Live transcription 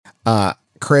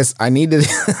Chris, I need to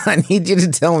I need you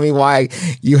to tell me why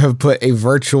you have put a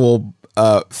virtual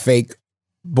fake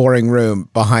boring room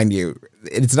behind you.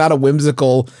 It's not a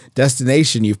whimsical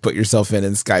destination you've put yourself in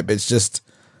Skype. It's just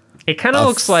it kind of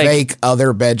looks like fake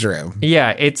other bedroom.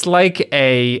 Yeah, it's like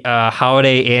a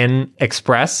Holiday Inn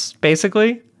Express,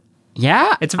 basically.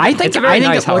 Yeah, I think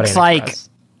it looks like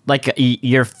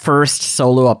your first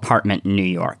solo apartment in New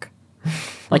York.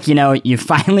 Like, you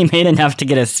finally made enough to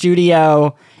get a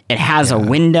studio. It has a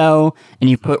window, and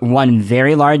you put one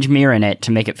very large mirror in it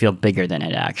to make it feel bigger than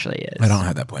it actually is. I don't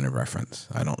have that point of reference.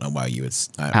 I don't know why you would.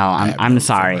 I'm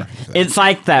sorry. It's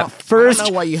like that first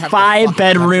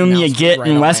 5-bedroom you get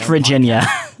in West Virginia.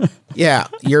 Yeah,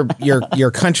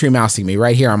 you're country mousing me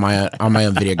right here on my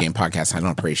own video game podcast. I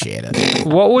don't appreciate it.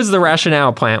 What was the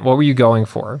rationale, Plant? What were you going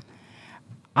for?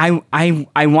 I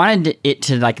wanted it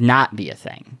to not be a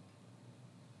thing.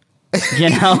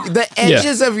 The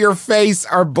edges of your face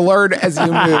are blurred as you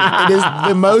move. It is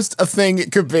the most a thing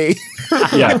it could be.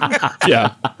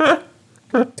 Yeah.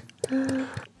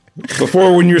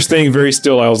 Before, when you were staying very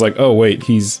still, I was like, oh wait,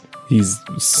 he's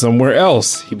somewhere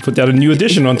else. He put out a new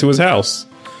addition onto his house.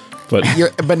 But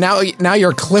now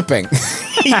you're clipping.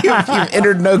 you've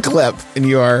entered no clip, and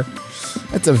you are.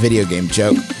 That's a video game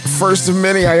joke. First of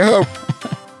many, I hope.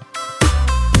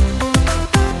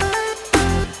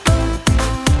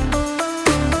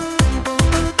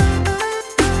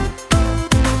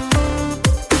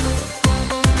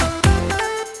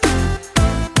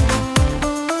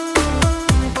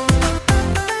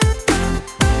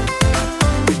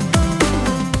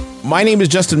 My name is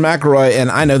Justin McElroy, and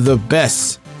I know the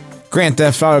best Grand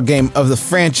Theft Auto game of the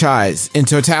franchise in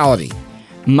totality.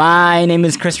 My name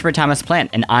is Christopher Thomas Plant,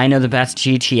 and I know the best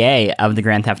GTA of the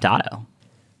Grand Theft Auto.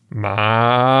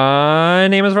 My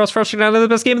name is Ross Frushtick, and I know the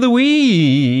best game of the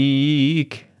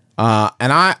week.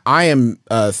 And I am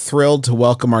thrilled to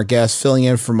welcome our guest filling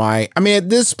in for at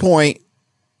this point,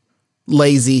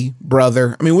 lazy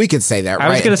brother. I mean, we could say that, right?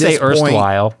 I was going to say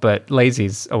erstwhile, but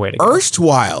lazy's a way to go.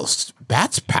 Erstwhiles.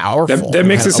 That's powerful. That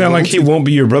makes it sound like he won't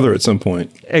be your brother at some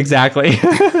point. Exactly.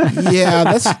 Yeah,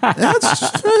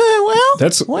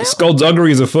 that's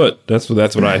skullduggery is afoot. That's what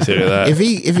I say to that. If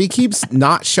he keeps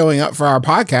not showing up for our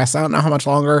podcast, I don't know how much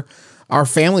longer our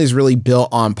family is really built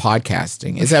on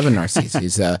podcasting. It's Evan Narcisse.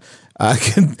 He's a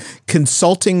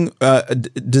consulting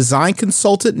design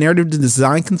consultant, narrative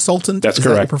design consultant. That's is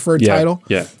correct. That your preferred title?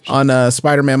 Yeah. On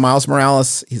Spider-Man Miles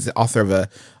Morales. He's the author of a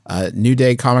New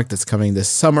Day comic that's coming this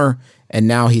summer. And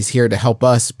now he's here to help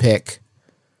us pick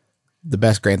the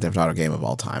best Grand Theft Auto game of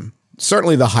all time.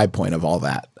 Certainly the high point of all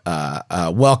that.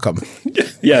 Welcome.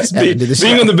 Yes,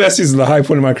 being on the besties is the high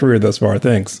point of my career thus far.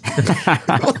 Thanks. Maybe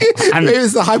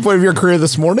it's the high point of your career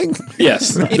this morning.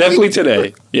 Yes, definitely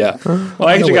today. Yeah. Well,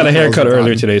 I actually got a haircut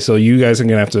earlier today, so you guys are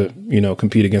going to have to,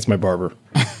 compete against my barber.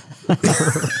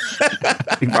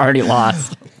 We've already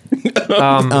lost.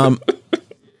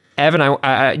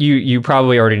 Evan, you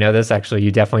probably already know this. Actually, you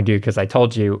definitely do because I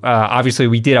told you. Obviously,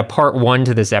 we did a part 1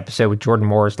 to this episode with Jordan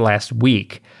Morris last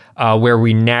week, where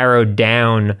we narrowed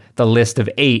down the list of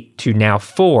 8 to now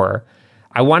 4.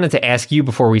 I wanted to ask you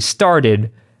before we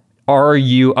started, are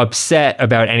you upset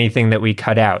about anything that we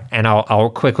cut out? And I'll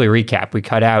quickly recap. We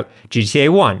cut out GTA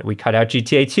 1. We cut out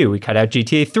GTA 2. We cut out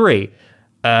GTA 3.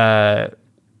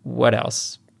 What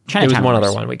else? There was one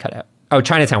other one we cut out. Oh,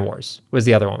 Chinatown Wars was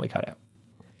the other one we cut out.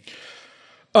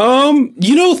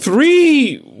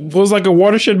 3 was like a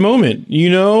watershed moment,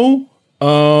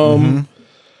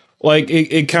 like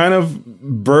it kind of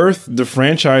birthed the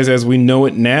franchise as we know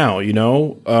it now,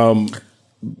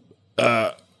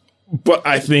 but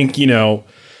I think,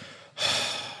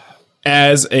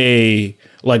 as a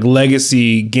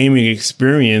legacy gaming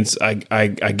experience, I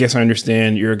guess I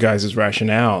understand your guys'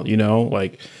 rationale,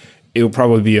 like it would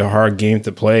probably be a hard game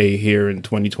to play here in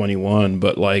 2021,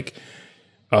 but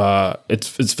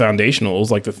it's foundational. It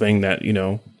was like the thing that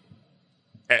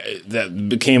that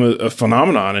became a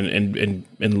phenomenon and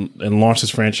launched this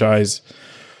franchise,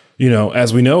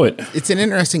 as we know it. It's an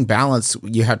interesting balance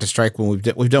you have to strike when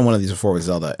we've done one of these before with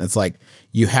Zelda. It's like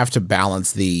you have to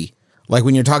balance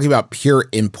when you're talking about pure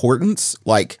importance,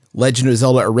 like Legend of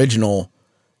Zelda Original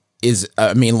is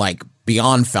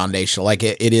beyond foundational. Like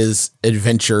it is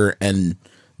adventure and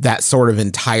that sort of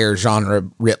entire genre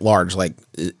writ large,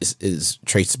 is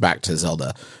traced back to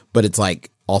Zelda. But it's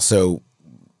also,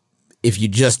 if you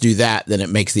just do that, then it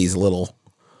makes these a little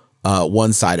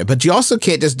one-sided. But you also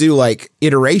can't just do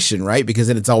iteration, right? Because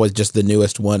then it's always just the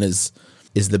newest one is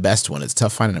the best one. It's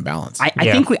tough finding a balance.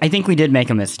 I think we did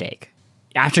make a mistake.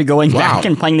 After going back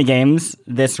and playing the games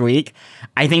this week,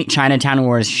 I think Chinatown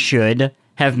Wars should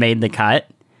have made the cut.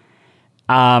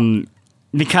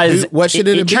 Because what should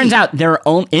it be? Turns out there are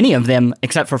only any of them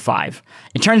except for 5.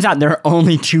 It turns out there are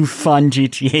only 2 fun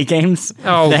GTA games.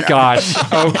 Oh gosh.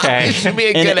 Okay. It should be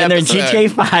a good and they're episode.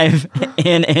 GTA 5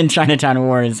 and Chinatown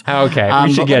Wars. Okay.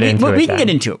 We should get into it. We can get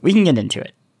into it. We can get into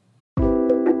it.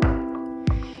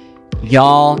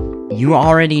 Y'all, you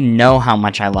already know how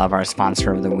much I love our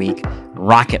sponsor of the week,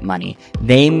 Rocket Money.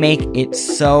 They make it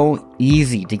so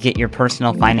easy to get your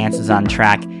personal finances on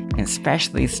track, and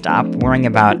especially stop worrying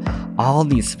about all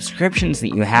these subscriptions that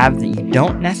you have that you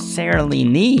don't necessarily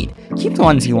need. Keep the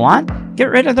ones you want, get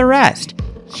rid of the rest.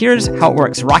 Here's how it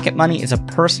works. Rocket Money is a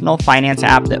personal finance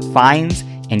app that finds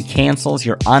and cancels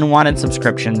your unwanted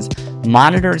subscriptions,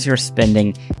 monitors your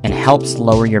spending, and helps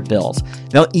lower your bills.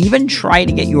 They'll even try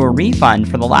to get you a refund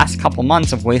for the last couple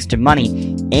months of wasted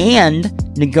money and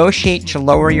negotiate to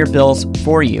lower your bills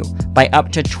for you by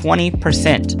up to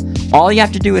 20%. All you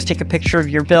have to do is take a picture of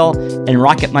your bill, and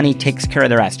Rocket Money takes care of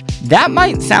the rest. That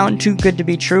might sound too good to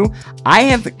be true. I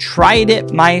have tried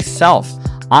it myself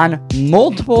on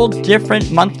multiple different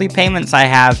monthly payments I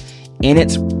have, and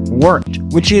it's worked,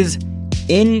 which is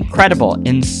incredible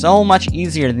and so much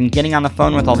easier than getting on the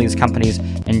phone with all these companies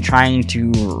and trying to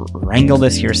wrangle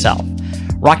this yourself.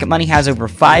 Rocket Money has over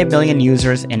 5 million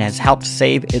users and has helped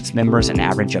save its members an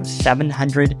average of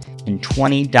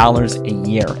 $720 a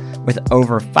year, with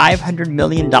over $500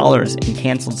 million in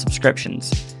canceled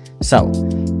subscriptions. So,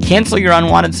 cancel your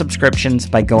unwanted subscriptions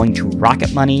by going to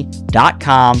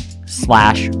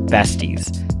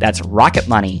rocketmoney.com/besties. That's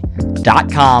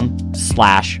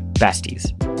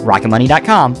rocketmoney.com/besties.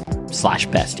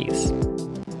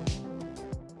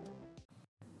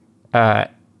 rocketmoney.com/besties.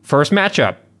 First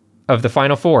matchup of the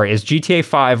Final Four is GTA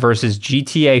 5 versus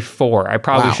GTA 4. I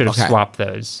probably should have swapped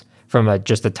those from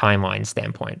just a timeline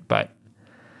standpoint, but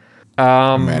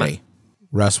I'm ready.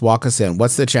 Russ, walk us in.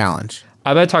 What's the challenge?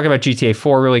 I'm going to talk about GTA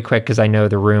 4 really quick because I know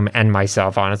the room and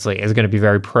myself, honestly, is going to be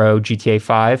very pro GTA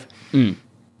 5.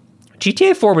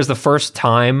 GTA 4 was the first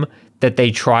time that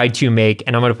they tried to make,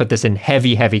 and I'm going to put this in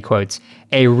heavy, heavy quotes,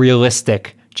 a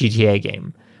realistic GTA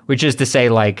game, which is to say,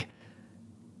 like,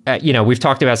 we've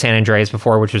talked about San Andreas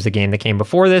before, which was the game that came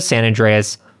before this. San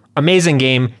Andreas, amazing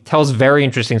game, tells very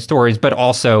interesting stories, but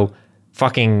also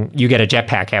fucking you get a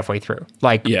jetpack halfway through.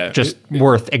 Like, just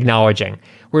worth acknowledging.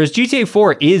 Whereas GTA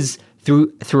 4 is,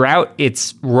 throughout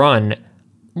its run,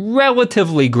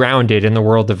 relatively grounded in the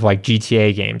world of, like,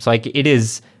 GTA games. Like, it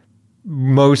is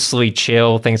mostly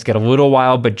chill. Things get a little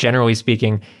wild, but generally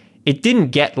speaking, it didn't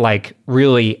get, like,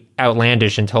 really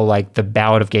outlandish until, like, the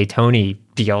Ballad of Gay Tony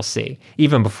DLC.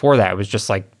 Even before that, it was just,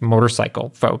 like,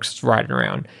 motorcycle folks riding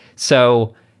around.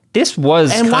 So this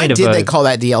was and kind of why did they call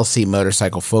that DLC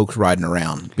motorcycle folks riding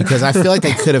around? Because I feel like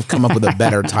they could have come up with a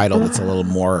better title that's a little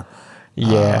more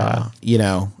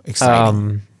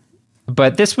exciting.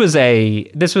 But this was a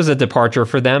departure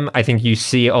for them. I think you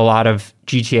see a lot of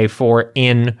GTA 4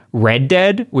 in Red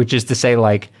Dead, which is to say,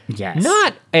 like,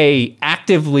 not a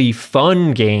actively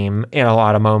fun game in a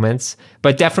lot of moments,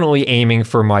 but definitely aiming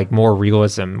for, like, more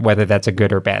realism, whether that's a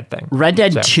good or bad thing. Red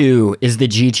Dead 2 is the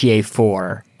GTA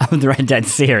 4 of the Red Dead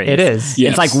series. It is.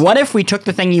 Yes. It's like, what if we took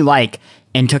the thing you like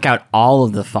and took out all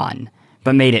of the fun,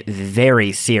 but made it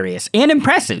very serious and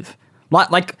impressive?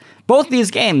 Like, both these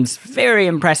games, very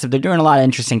impressive. They're doing a lot of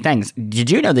interesting things. Did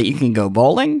you know that you can go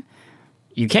bowling?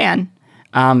 You can.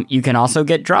 You can also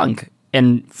get drunk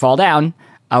and fall down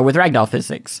with ragdoll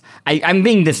physics. I'm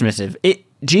being dismissive.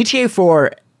 GTA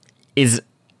 4 is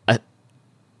an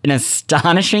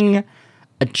astonishing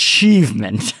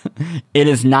achievement. It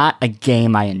is not a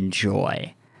game I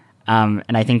enjoy. And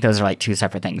I think those are like two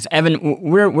separate things. Evan,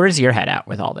 where's your head at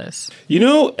with all this?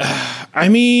 I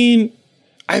mean,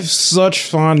 I have such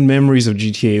fond memories of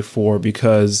GTA 4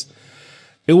 because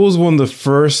it was one of the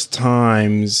first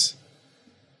times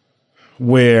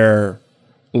where,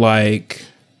 like,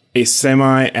 a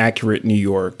semi-accurate New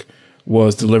York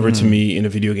was delivered to me in a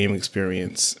video game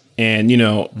experience. And,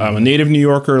 I'm a native New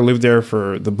Yorker, lived there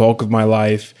for the bulk of my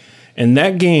life. And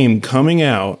that game coming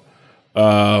out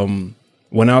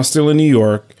when I was still in New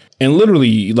York, and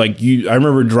literally, like, I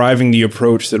remember driving the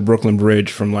approach to the Brooklyn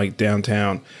Bridge from, like,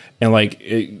 downtown. And, like,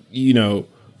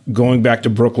 going back to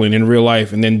Brooklyn in real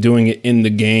life and then doing it in the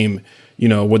game,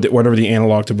 whatever the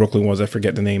analog to Brooklyn was, I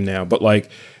forget the name now. But, like,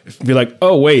 be like,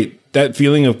 oh, wait, that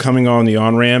feeling of coming on the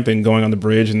on-ramp and going on the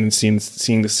bridge and then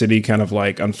seeing the city kind of,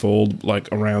 like, unfold, like,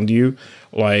 around you,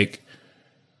 like,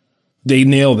 they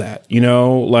nail that,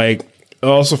 Like, I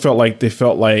also felt like they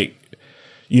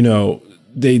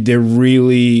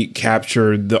really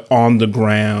captured the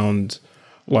on-the-ground,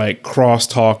 like,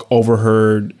 crosstalk,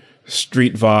 overheard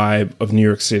street vibe of New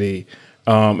York City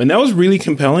And that was really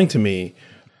compelling to me.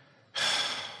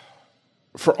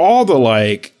 For all the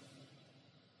like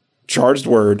charged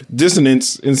word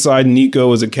dissonance inside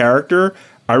Nico as a character,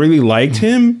 I really liked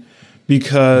him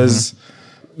because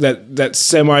that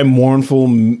semi-mournful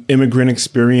immigrant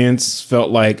experience felt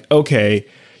like, okay,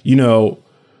 you know,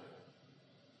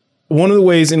 one of the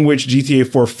ways in which GTA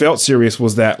 4 felt serious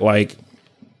was that like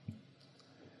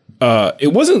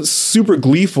it wasn't super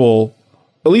gleeful.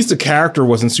 At least the character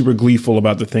wasn't super gleeful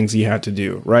about the things he had to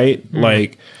do, right?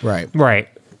 Like, right.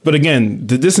 But again,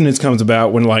 the dissonance comes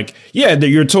about when, like, yeah,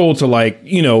 you're told to, like,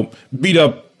 you know, beat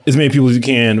up as many people as you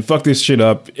can, fuck this shit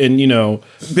up, and, you know,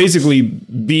 basically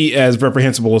be as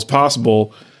reprehensible as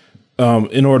possible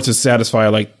in order to satisfy,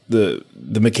 like, the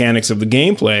mechanics of the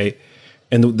gameplay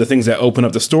and the things that open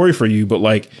up the story for you. But,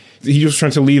 like, he was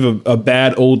trying to leave a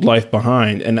bad old life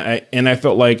behind. And I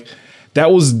felt like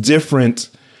that was different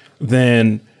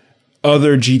than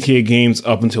other GTA games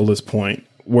up until this point,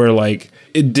 where, like,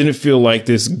 it didn't feel like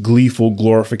this gleeful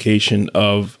glorification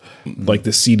of like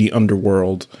the seedy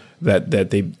underworld that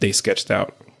they sketched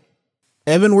out.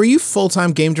 Evan, were you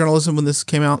full-time game journalism when this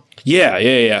came out?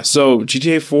 Yeah. So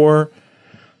GTA 4,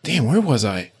 damn, where was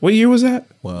I? What year was that?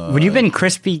 Would you have been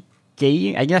Crispy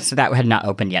Gay? I guess that had not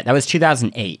opened yet. That was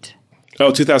 2008.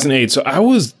 Oh, 2008. So I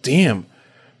was,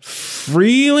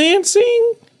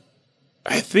 freelancing?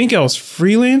 I think I was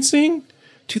freelancing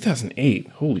 2008.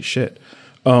 Holy shit.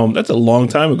 That's a long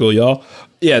time ago, y'all.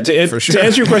 Yeah, to answer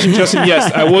your question, Justin,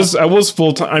 yes, I was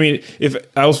full time. I mean, if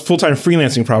I was full time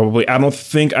freelancing, probably. I don't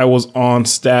think I was on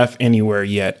staff anywhere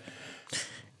yet.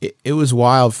 It was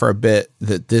wild for a bit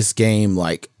that this game,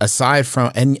 like, aside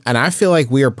from and I feel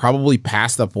like we are probably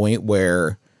past the point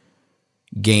where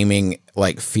gaming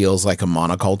like feels like a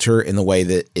monoculture in the way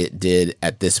that it did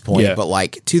at this point. Yeah. But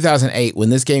like 2008, when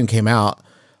this game came out,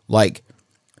 like,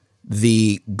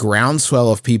 the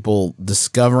groundswell of people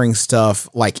discovering stuff,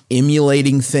 like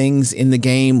emulating things in the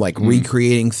game, like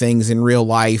recreating things in real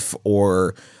life,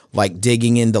 or like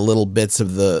digging into little bits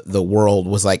of the world,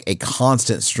 was like a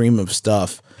constant stream of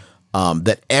stuff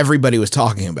that everybody was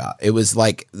talking about. It was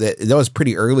like that was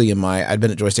pretty early in I'd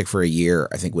been at Joystick for a year,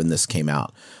 I think, when this came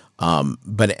out.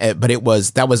 But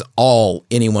that was all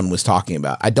anyone was talking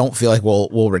about. I don't feel like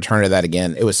we'll return to that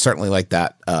again. It was certainly like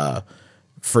that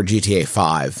for GTA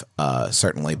 5,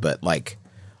 certainly, but like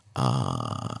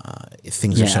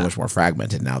things are so much more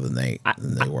fragmented now than they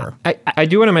were. I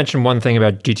do want to mention one thing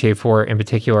about GTA 4 in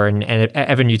particular, and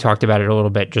Evan, you talked about it a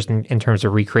little bit just in terms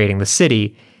of recreating the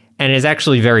city, and it's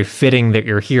actually very fitting that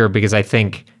you're here because I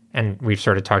think, and we've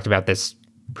sort of talked about this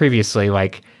previously,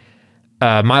 like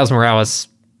Miles Morales,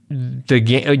 the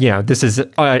game, you know, this is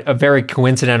a very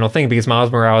coincidental thing because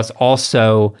Miles Morales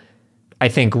also, I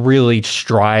think, really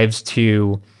strives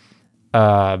to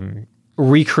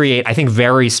recreate, I think,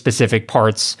 very specific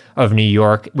parts of New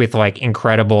York with like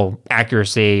incredible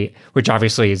accuracy, which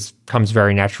obviously comes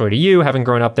very naturally to you, having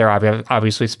grown up there. I've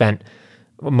obviously spent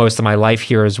most of my life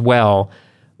here as well.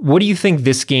 What do you think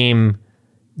this game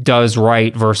does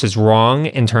right versus wrong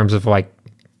in terms of like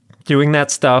doing that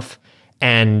stuff?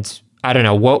 And I don't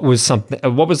know, what was sort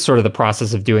of the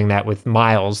process of doing that with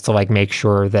Miles to like make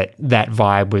sure that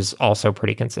vibe was also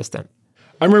pretty consistent?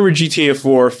 I remember GTA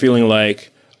 4 feeling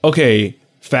like, okay,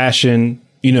 fashion,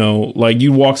 you know, like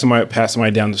you walk past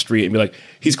somebody down the street and be like,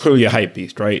 he's clearly a hype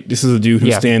beast, right? This is a dude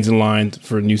who stands in line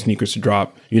for new sneakers to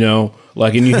drop, you know,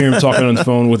 like, and you hear him talking on the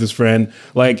phone with his friend,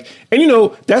 like, and you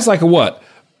know, that's like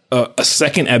a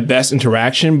second at best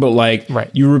interaction, but like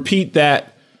you repeat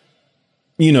that,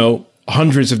 you know,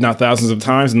 hundreds, if not thousands of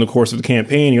times in the course of the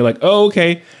campaign. You're like, oh,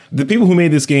 okay, the people who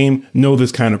made this game know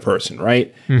this kind of person,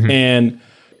 right? And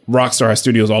Rockstar has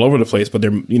studios all over the place, but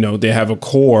they have a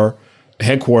core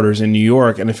headquarters in New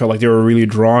York, and it felt like they were really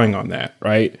drawing on that,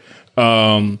 right?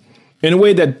 In a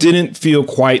way that didn't feel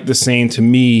quite the same to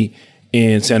me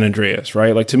in San Andreas,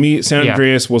 right? Like, to me, San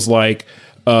Andreas was like,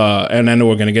 and I know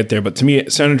we're going to get there, but to me,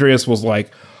 San Andreas was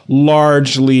like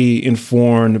largely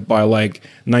informed by like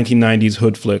 1990s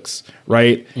hood flicks,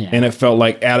 right? And it felt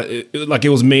like it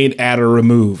was made at a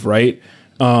remove, right?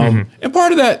 And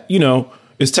part of that, you know,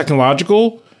 is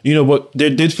technological, you know, but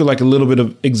there did feel like a little bit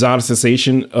of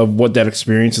exoticization of what that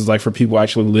experience is like for people who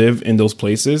actually live in those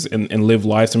places and live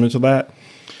lives similar to that.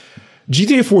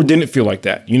 GTA 4 didn't feel like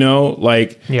that, you know,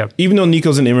 like even though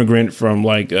Nico's an immigrant from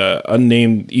like a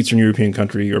unnamed Eastern European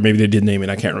country, or maybe they did name it,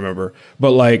 I can't remember,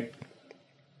 but like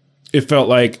it felt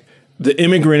like the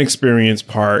immigrant experience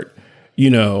part, you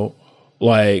know,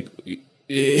 like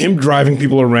him driving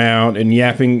people around and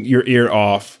yapping your ear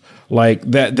off, like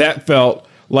that felt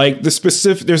like there's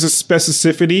a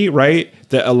specificity, right,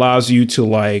 that allows you to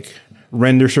like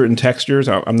render certain textures.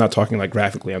 I'm not talking like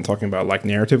graphically. I'm talking about like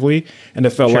narratively. And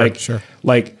it felt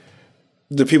like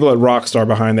the people at Rockstar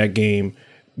behind that game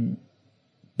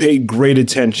paid great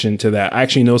attention to that. I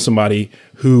actually know somebody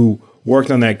who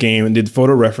worked on that game and did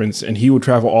photo reference, and he would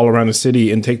travel all around the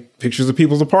city and take pictures of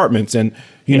people's apartments and,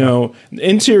 you know,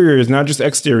 interiors, not just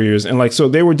exteriors. And like, so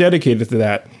they were dedicated to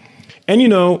that. And, you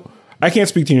know, I can't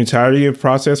speak to the entirety of the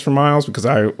process for Miles because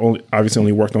I obviously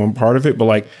only worked on one part of it. But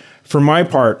like, for my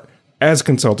part, as a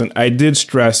consultant, I did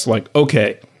stress like,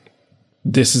 okay,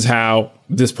 this is how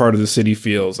this part of the city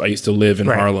feels. I used to live in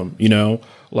Harlem, you know,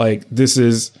 like this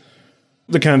is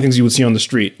the kind of things you would see on the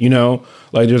street, you know,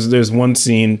 like there's one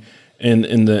scene in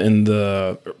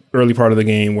the early part of the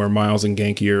game where Miles and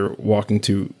Genki are walking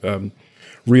to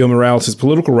Rio Morales'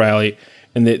 political rally.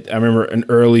 And I remember an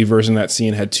early version of that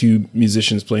scene had two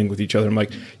musicians playing with each other. I'm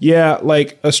like, yeah,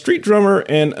 like a street drummer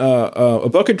and a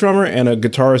bucket drummer and a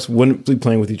guitarist wouldn't be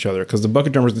playing with each other because the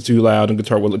bucket drummer is too loud and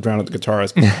guitar would drown out the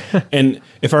guitarist. And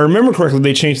if I remember correctly,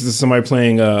 they changed it to somebody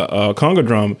playing a conga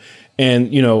drum.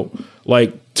 And, you know,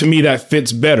 like to me, that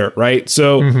fits better, right?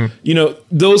 So, you know,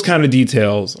 those kind of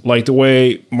details, like the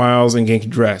way Miles and Genki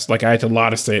dressed, like I had a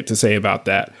lot to say about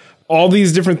that. All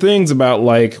these different things about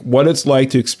like what it's like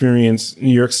to experience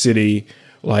New York City,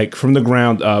 like from the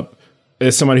ground up,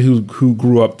 as somebody who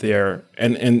grew up there,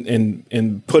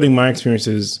 and putting my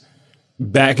experiences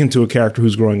back into a character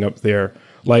who's growing up there.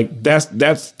 Like that's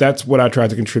what I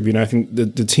tried to contribute. And I think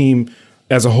the team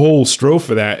as a whole strove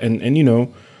for that. And you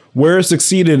know, where it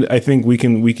succeeded, I think we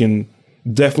can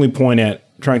definitely point at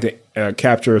trying to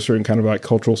capture a certain kind of like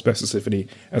cultural specificity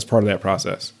as part of that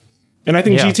process. And I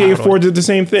think GTA 4 did the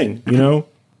same thing, you know?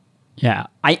 Yeah.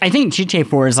 I think GTA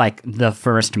 4 is like the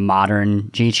first modern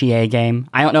GTA game.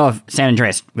 I don't know if San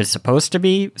Andreas was supposed to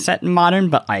be set in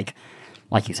modern, but like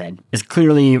you said, is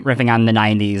clearly riffing on the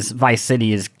 90s. Vice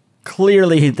City is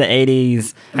clearly the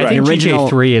 80s. I think original, GTA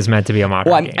 3 is meant to be a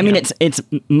modern game. I mean, it's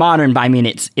modern, but I mean,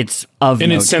 it's of in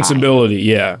no its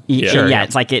sensibility, time. Yeah.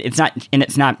 It's like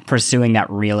it's not pursuing that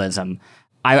realism.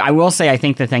 I will say I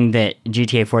think the thing that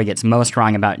GTA 4 gets most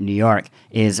wrong about New York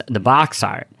is the box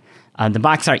art. The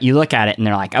box art, you look at it and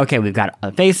they're like, okay, we've got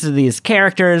the faces of these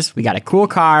characters, we got a cool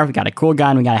car, we got a cool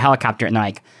gun, we got a helicopter, and they're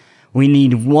like, we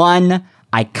need one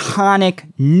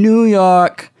iconic New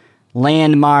York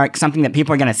landmark, something that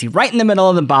people are going to see right in the middle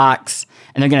of the box,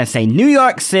 and they're going to say New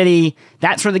York City,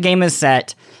 that's where the game is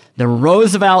set. The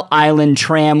Roosevelt Island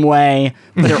Tramway,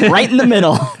 put it right in the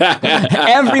middle.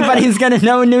 Everybody's going to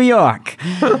know New York.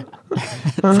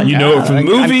 Like, you know it from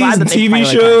movies and TV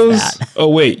shows. Oh,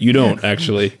 wait, you don't,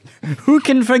 actually. Who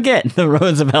can forget the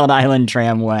Roosevelt Island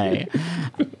Tramway?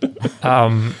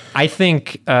 I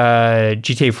think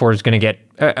GTA 4 is going to get...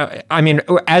 I mean,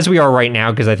 as we are right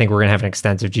now, because I think we're going to have an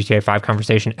extensive GTA 5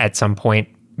 conversation at some point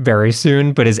very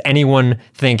soon, but is anyone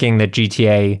thinking that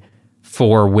GTA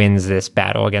 4 wins this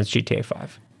battle against GTA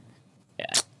 5? Yeah.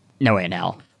 No way in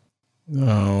hell.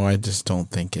 No, I just don't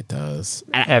think it does.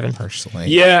 Evan, personally,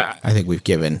 yeah, I think we've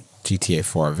given GTA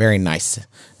 4 a very nice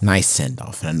send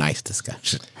off and a nice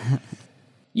discussion.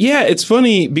 Yeah, it's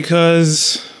funny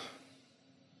because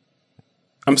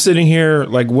I'm sitting here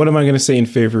like, what am I going to say in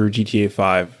favor of GTA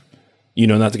 5? You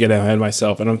know, not to get ahead of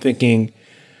myself, and I'm thinking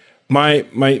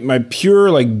my pure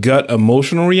like gut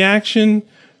emotional reaction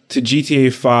to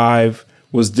GTA 5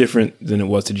 was different than it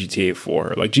was to GTA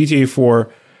 4. Like GTA 4,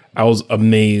 I was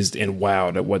amazed and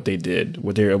wowed at what they did,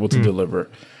 what they were able to deliver.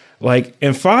 Like,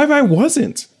 and 5, I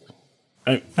wasn't.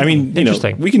 I mean, you know,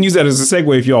 we can use that as a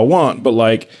segue if y'all want, but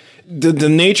like the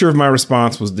nature of my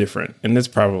response was different. And that's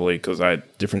probably because I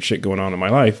had different shit going on in my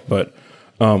life. But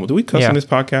do we cuss on this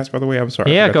podcast, by the way? I'm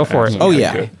sorry. Yeah, go for it. Oh,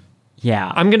 yeah.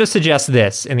 Yeah. I'm going to suggest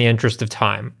this in the interest of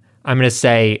time. I'm going to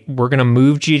say we're going to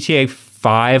move GTA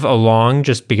 5 along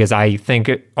just because I think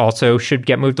it also should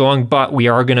get moved along, but we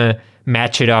are going to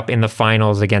match it up in the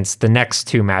finals against the next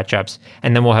two matchups,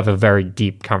 and then we'll have a very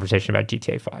deep conversation about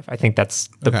GTA 5. I think that's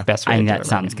the best way. I think that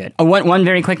sounds good. One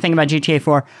very quick thing about GTA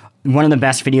 4. One of the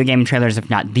best video game trailers, if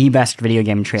not the best video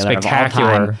game trailer of all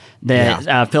time.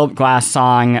 The Philip Glass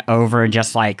song over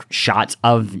just like shots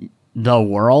of the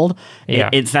world. Yeah.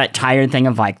 It's that tired thing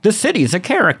of like, the city's a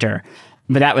character.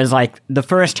 But that was like the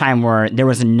first time where there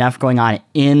was enough going on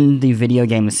in the video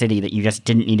game city that you just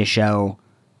didn't need to show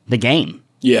the game.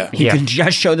 Yeah. You could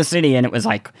just show the city and it was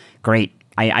like, great.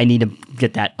 I need to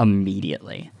get that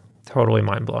immediately. Totally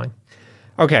mind-blowing.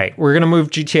 Okay, we're going to move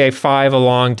GTA 5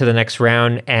 along to the next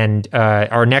round, and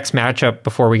our next matchup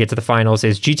before we get to the finals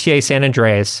is GTA San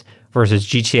Andreas versus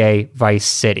GTA Vice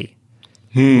City.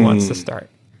 Who wants to start?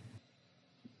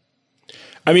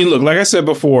 I mean, look, like I said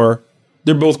before,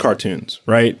 they're both cartoons,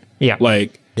 right? Yeah.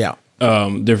 Like,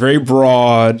 They're very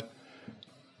broad.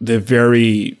 They're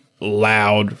very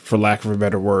loud, for lack of a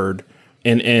better word,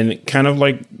 and kind of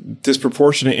like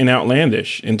disproportionate and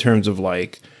outlandish in terms of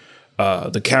like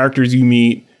the characters you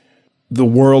meet, the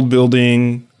world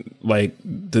building, like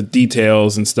the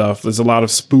details and stuff. There's a lot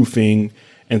of spoofing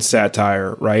and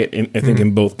satire, right? And I think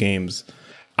in both games.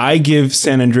 I give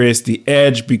San Andreas the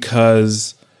edge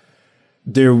because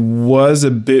there was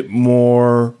a bit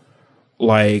more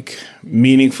like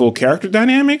meaningful character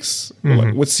dynamics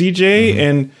like, with CJ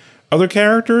and other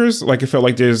characters. Like it felt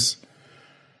like there's,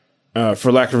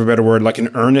 for lack of a better word, like an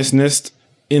earnestness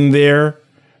in there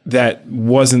that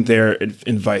wasn't there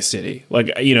in Vice City.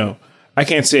 Like, you know, I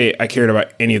can't say I cared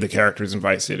about any of the characters in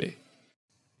Vice City.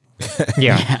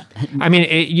 Yeah. I mean,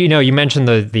 you know, you mentioned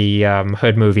the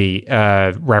Hood movie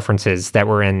references that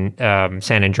were in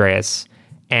San Andreas.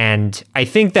 And I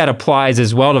think that applies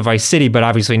as well to Vice City, but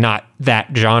obviously not that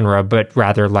genre, but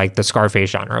rather like the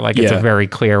Scarface genre. Like it's a very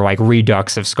clear like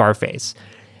redux of Scarface.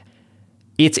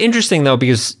 It's interesting though,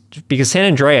 because San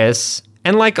Andreas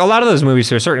and like a lot of those movies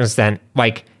to a certain extent,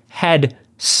 like had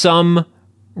some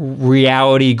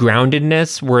reality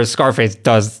groundedness, whereas Scarface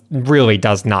really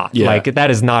does not. Yeah. Like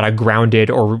that is not a grounded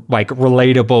or like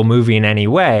relatable movie in any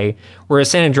way.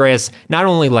 Whereas San Andreas not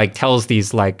only like tells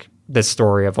these like the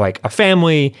story of like a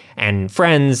family and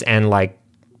friends and like,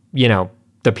 you know,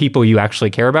 the people you actually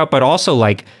care about, but also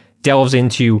like delves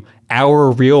into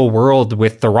our real world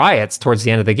with the riots towards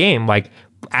the end of the game, like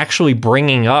actually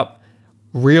bringing up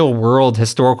real world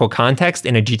historical context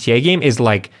in a GTA game is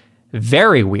like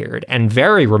very weird and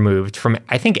very removed from,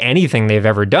 I think, anything they've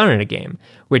ever done in a game,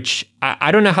 which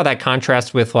I don't know how that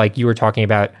contrasts with like you were talking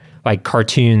about like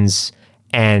cartoons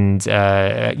and,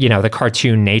 you know, the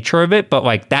cartoon nature of it. But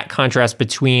like that contrast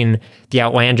between the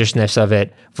outlandishness of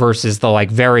it versus the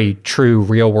like very true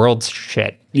real world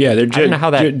shit. Yeah,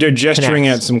 they're gesturing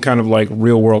at some kind of like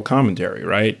real world commentary,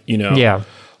 right? You know? Yeah.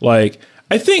 Like,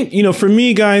 I think, you know, for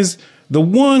me, guys, the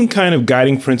one kind of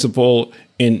guiding principle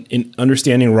in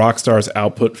understanding Rockstar's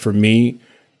output for me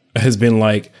has been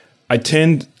like, I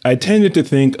tended to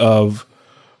think of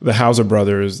the Hauser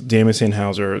brothers, Damien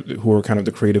Hauser, who are kind of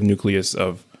the creative nucleus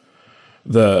of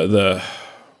the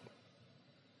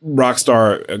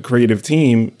Rockstar creative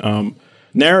team,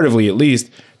 narratively at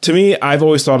least. To me, I've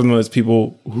always thought of them as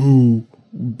people who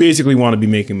basically want to be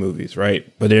making movies,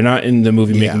 right? But they're not in the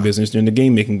movie making business; they're in the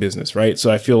game making business, right?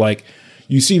 So I feel like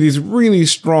you see these really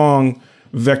strong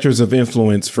vectors of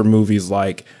influence for movies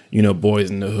like, you know, Boys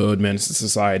in the Hood, Menace to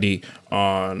Society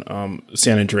on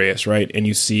San Andreas, right? And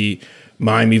you see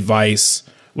Miami Vice,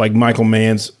 like Michael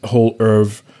Mann's whole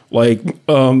oeuvre, like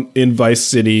in Vice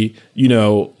City, you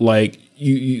know, like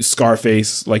you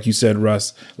Scarface, like you said,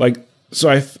 Russ. Like, so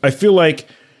I feel like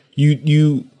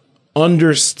you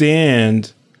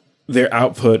understand their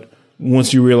output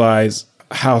once you realize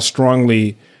how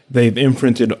strongly they've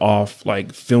imprinted off like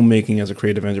filmmaking as a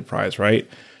creative enterprise, right?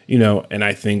 You know, and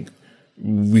I think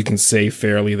we can say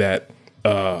fairly that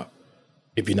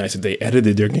it'd be nice if they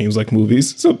edited their games like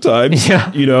movies sometimes,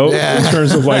 you know, in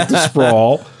terms of like the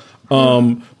sprawl.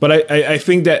 But I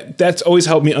think that's always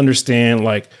helped me understand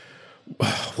like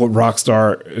what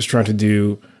Rockstar is trying to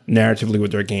do narratively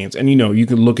with their games. And, you know, you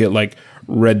can look at like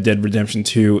Red Dead Redemption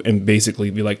 2 and basically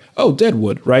be like, oh,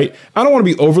 Deadwood, right? I don't want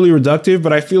to be overly reductive,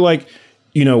 but I feel like,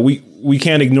 you know, we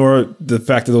can't ignore the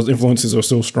fact that those influences are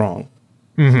so strong.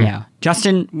 Mm-hmm. Yeah.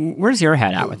 Justin, where's your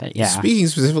head at with it? Yeah. Speaking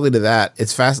specifically to that,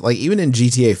 it's fast. Like even in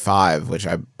GTA 5, which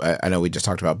I know we just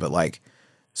talked about, but like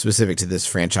specific to this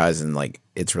franchise and like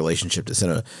its relationship to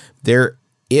cinema,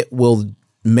 it will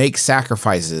make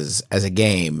sacrifices as a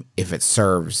game if it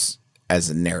serves as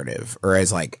a narrative or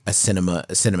as like a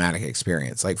cinematic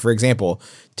experience. Like for example,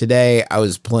 today I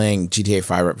was playing GTA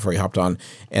 5 right before you hopped on,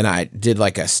 and I did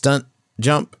like a stunt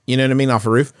jump, you know what I mean, off a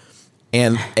roof,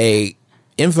 and a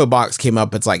info box came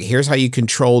up. It's like, here's how you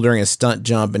control during a stunt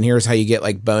jump, and here's how you get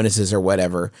like bonuses or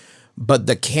whatever. But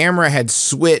the camera had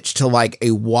switched to like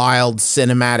a wild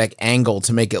cinematic angle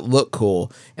to make it look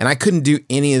cool, and I couldn't do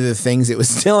any of the things it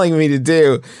was telling me to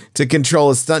do to control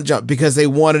a stunt jump because they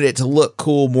wanted it to look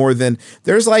cool more than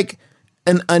there's like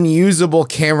an unusable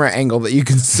camera angle that you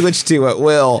can switch to at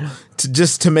will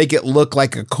to make it look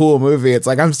like a cool movie. It's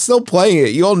like, I'm still playing it.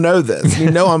 You all know this.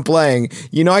 You know I'm playing.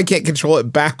 You know I can't control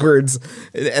it backwards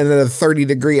and at a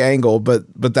 30-degree angle, but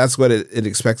that's what it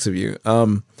expects of you.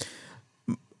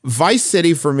 Vice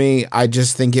City for me, I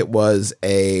just think it was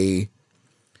I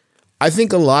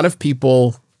think a lot of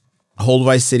people hold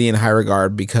Vice City in high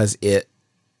regard because it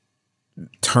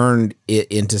turned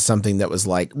it into something that was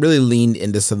like really leaned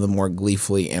into some of the more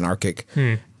gleefully anarchic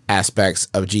aspects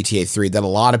of GTA 3 that a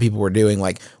lot of people were doing.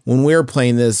 Like when we were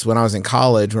playing this when I was in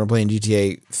college, when we were playing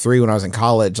GTA 3 when I was in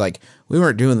college, like we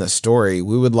weren't doing the story.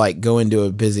 We would like go into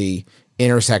a busy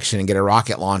intersection and get a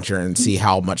rocket launcher and see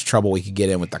how much trouble we could get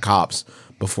in with the cops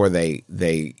before they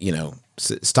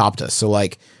stopped us. So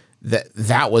like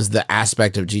that was the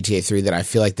aspect of GTA 3 that I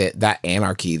feel like that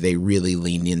anarchy they really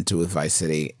leaned into with Vice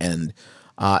City. And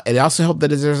it also helped that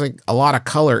there's like a lot of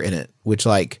color in it, which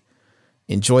like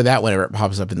enjoy that whenever it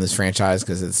pops up in this franchise,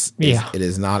 because it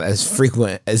is not as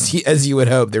frequent as you would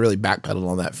hope. They really backpedaled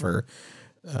on that for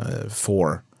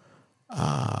 4.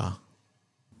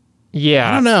 Yeah,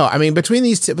 I don't know. I mean, between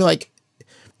these two, like,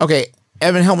 okay,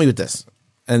 Evan, help me with this.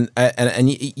 And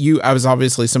you, I was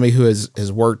obviously somebody who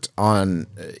has worked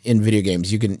in video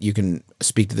games. You can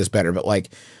speak to this better, but like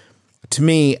to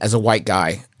me as a white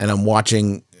guy, and I'm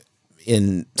watching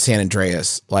in San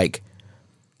Andreas, like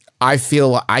I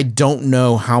feel I don't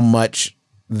know how much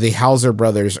the Hauser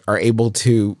brothers are able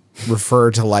to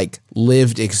refer to like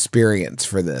lived experience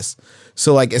for this.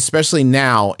 So like, especially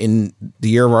now in the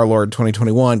year of our Lord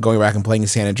 2021, going back and playing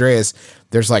San Andreas,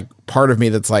 there's like part of me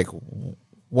that's like,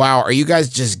 wow, are you guys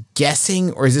just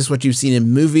guessing, or is this what you've seen in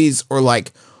movies, or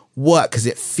like what? Because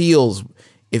it feels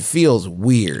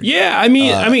weird. Yeah, I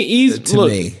mean,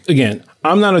 look, again,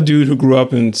 I'm not a dude who grew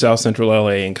up in South Central LA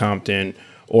in Compton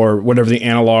or whatever the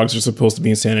analogs are supposed to be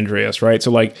in San Andreas, right?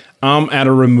 So like, I'm at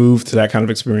a remove to that kind of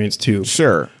experience too.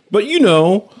 Sure, but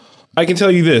I can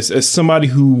tell you this as somebody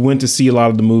who went to see a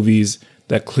lot of the movies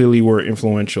that clearly were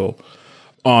influential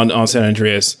on San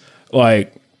Andreas,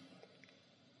 like,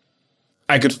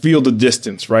 I could feel the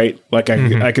distance, right? Like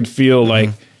I could feel like,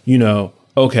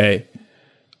 okay,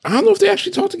 I don't know if they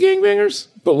actually talk to gangbangers,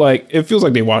 but like, it feels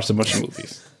like they watched a bunch of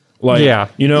movies. Like, and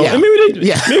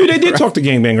maybe they did talk to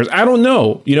gangbangers. I don't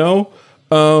know,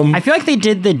 I feel like they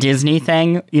did the Disney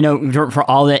thing, for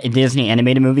all the Disney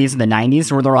animated movies in the 90s,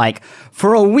 where they're like,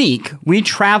 for a week, we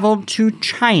traveled to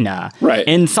China, right,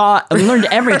 and learned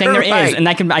everything there is. And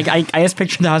I just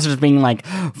picture the Hausers being like,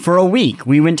 for a week,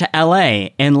 we went to LA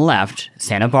and left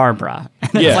Santa Barbara.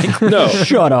 And yeah, it's like, no,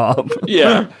 shut up.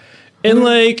 Yeah, and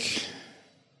like,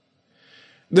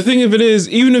 the thing of it is,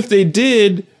 even if they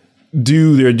did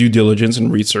do their due diligence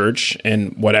and research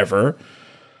and whatever,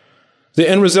 the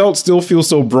end result still feels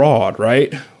so broad,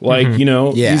 right? Like,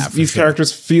 these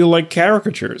characters feel like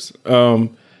caricatures.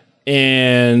 And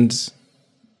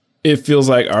it feels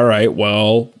like, all right,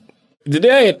 well, did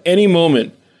I at any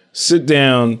moment sit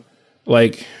down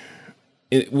like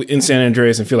in San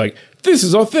Andreas and feel like this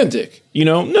is authentic?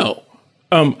 No.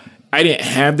 I didn't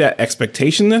have that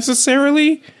expectation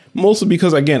necessarily, mostly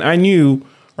because, again, I knew,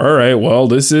 all right, well,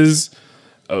 this is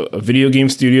a video game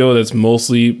studio that's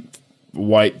mostly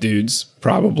white dudes,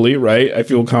 probably, right? I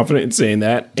feel confident in saying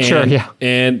that. And, sure, yeah.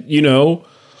 And,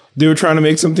 they were trying to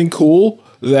make something cool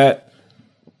that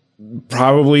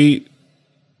probably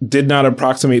did not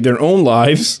approximate their own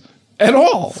lives at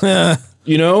all. Yeah.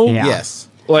 Yes.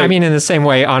 Like, I mean, in the same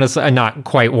way, honestly, not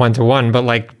quite one-to-one, but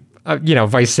like,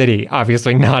 Vice City,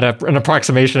 obviously not an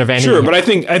approximation of any. Sure, but I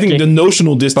think the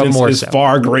notional distance is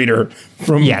far greater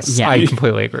from. Yes, yeah. I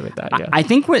completely agree with that. Yeah. I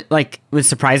think what was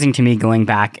surprising to me going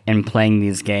back and playing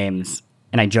these games,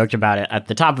 and I joked about it at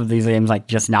the top of these games, like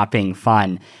just not being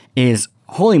fun, is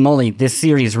holy moly, this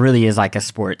series really is like a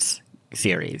sports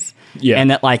series. Yeah, and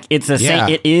that like it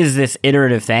is this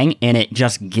iterative thing, and it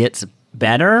just gets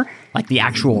better, like the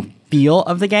actual feel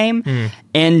of the game,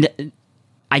 and.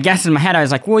 I guess in my head I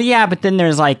was like, well, yeah, but then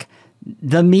there's like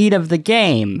the meat of the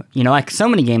game. Like so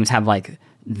many games have like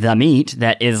the meat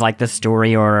that is like the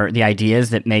story or the ideas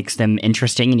that makes them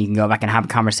interesting, and you can go back and have a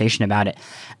conversation about it.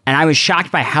 And I was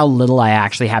shocked by how little I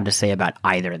actually have to say about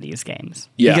either of these games.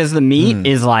 Yeah. Because the meat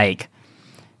is like,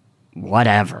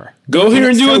 whatever. Go here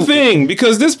and do a thing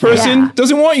because this person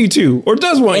doesn't want you to or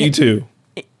does want you to.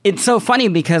 It's so funny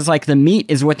because like the meat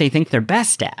is what they think they're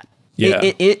best at. Yeah.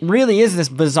 It really is this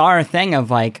bizarre thing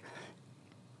of like,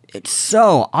 it's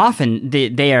so often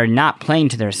they are not playing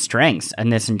to their strengths in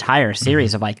this entire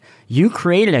series of like, you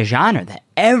created a genre that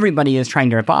everybody is trying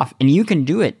to rip off, and you can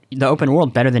do it, the open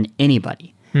world, better than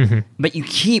anybody. But you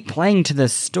keep playing to the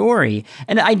story.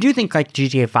 And I do think like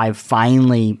GTA 5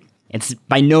 finally, it's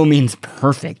by no means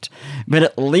perfect, but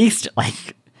at least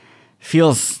like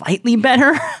feels slightly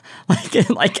better.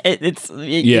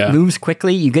 It moves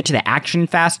quickly. You get to the action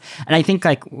fast. And I think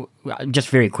like, just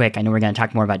very quick, I know we're going to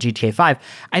talk more about GTA 5.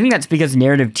 I think that's because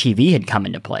narrative TV had come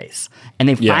into place. And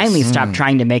they finally stopped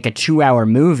trying to make a 2-hour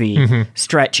movie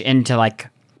stretch into like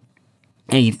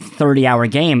a 30-hour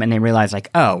game and they realize like,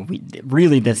 oh,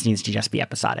 really this needs to just be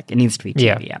episodic. It needs to be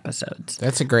TV episodes.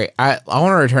 That's a great. I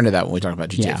want to return to that when we talk about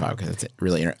GTA 5 because it's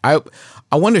really I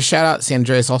wanted to shout out San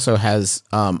Andreas also has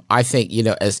I think, you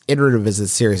know, as iterative as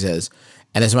this series is,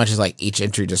 and as much as like each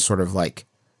entry just sort of like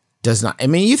does not. I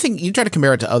mean, you try to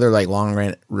compare it to other like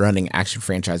long running action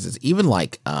franchises, even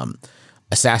like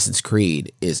Assassin's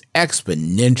Creed is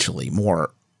exponentially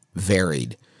more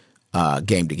varied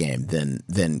game to game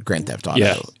than Grand Theft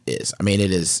Auto is. I mean,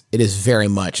 it is very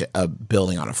much a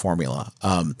building on a formula.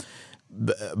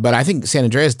 But I think San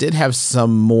Andreas did have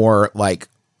some more like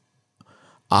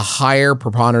a higher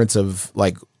preponderance of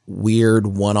like weird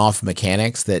one-off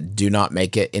mechanics that do not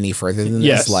make it any further than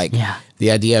this. Like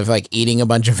the idea of like eating a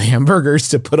bunch of hamburgers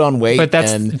to put on weight. But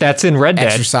that's in Red Dead.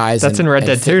 Exercise. That's in Red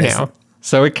Dead 2 now.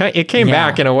 So it came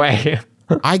back in a way.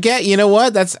 I get, you know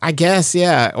what? I guess,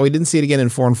 yeah. We didn't see it again in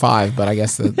 4 and 5, but I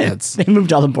guess that's they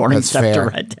moved all the boring stuff to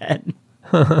Red Dead.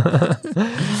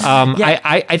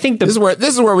 I think this is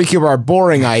where we keep our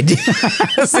boring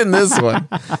ideas in this one.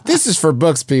 This is for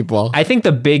books, people. I think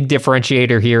the big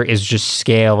differentiator here is just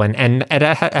scale, and it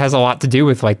has a lot to do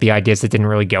with like the ideas that didn't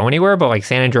really go anywhere. But like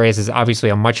San Andreas is obviously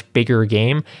a much bigger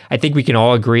game. I think we can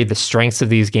all agree the strengths of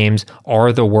these games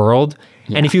are the world.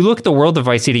 Yeah. And if you look at the world of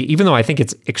Vice City, even though I think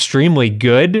it's extremely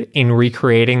good in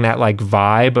recreating that like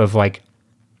vibe of like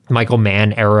Michael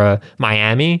Mann era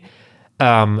Miami,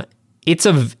 it's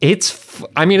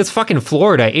fucking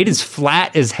Florida. It is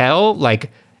flat as hell.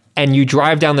 Like, and you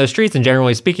drive down those streets, and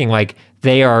generally speaking, like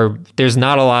there's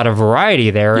not a lot of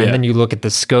variety there. Yeah. And then you look at the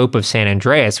scope of San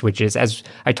Andreas, which is, as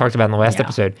I talked about in the last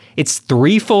episode, it's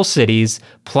 3 full cities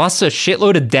plus a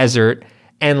shitload of desert,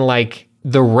 and like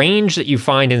the range that you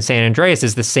find in San Andreas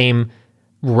is the same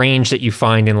range that you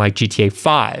find in like GTA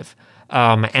 5.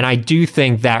 And I do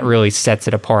think that really sets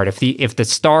it apart. If the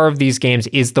star of these games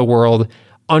is the world,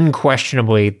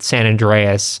 unquestionably San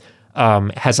Andreas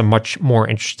has a much more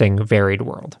interesting, varied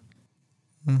world.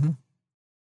 Mm-hmm.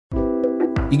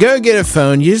 You go get a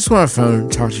phone. You just want a phone,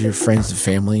 talk to your friends and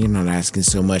family. You're not asking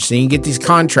so much. Then you get these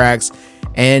contracts,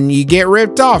 and you get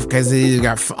ripped off because they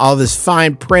got all this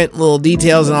fine print, little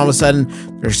details, and all of a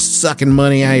sudden they're sucking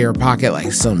money out of your pocket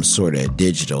like some sort of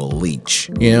digital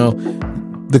leech. You know,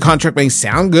 the contract may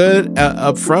sound good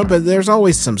up front, but there's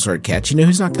always some sort of catch. You know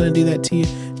who's not going to do that to you?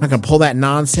 Not going to pull that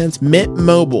nonsense? Mint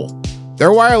Mobile.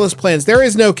 Their wireless plans, there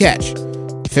is no catch.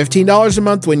 $15 a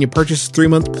month when you purchase a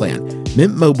 3-month plan.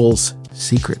 Mint Mobile's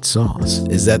secret sauce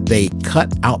is that they cut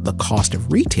out the cost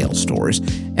of retail stores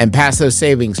and pass those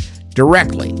savings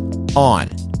directly on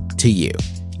to you.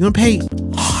 You want to pay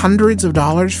hundreds of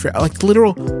dollars for, like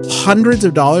literal hundreds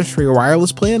of dollars for your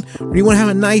wireless plan? Or do you want to have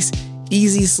a nice,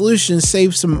 easy solution,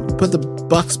 put the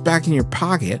bucks back in your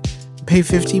pocket, pay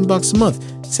 $15 a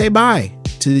month, say bye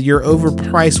to your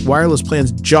overpriced wireless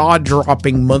plan's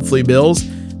jaw-dropping monthly bills,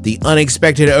 the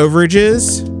unexpected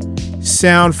overages?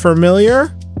 Sound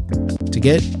familiar? To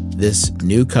get this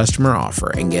new customer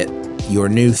offer and get your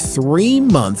new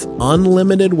 3-month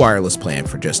unlimited wireless plan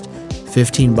for just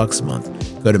 $15 a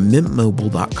month, go to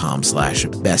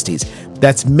mintmobile.com/besties.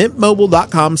 That's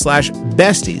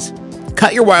mintmobile.com/besties.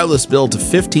 Cut your wireless bill to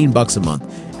 $15 a month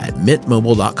at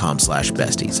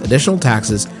mintmobile.com/besties. Additional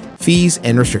taxes, fees,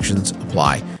 and restrictions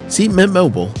apply. See Mint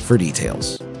Mobile for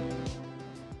details.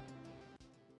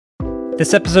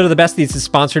 This episode of The Besties is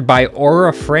sponsored by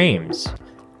Aura Frames.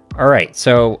 All right,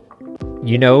 so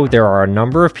you know there are a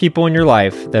number of people in your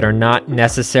life that are not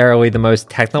necessarily the most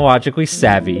technologically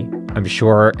savvy. I'm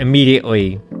sure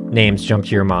immediately names jump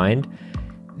to your mind.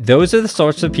 Those are the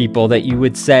sorts of people that you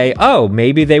would say, oh,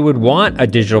 maybe they would want a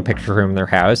digital picture room in their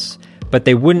house, but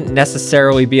they wouldn't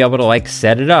necessarily be able to like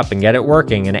set it up and get it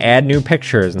working and add new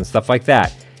pictures and stuff like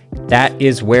that. That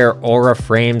is where Aura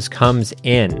Frames comes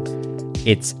in.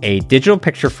 It's a digital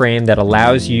picture frame that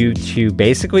allows you to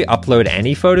basically upload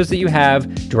any photos that you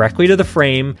have directly to the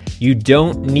frame. You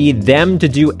don't need them to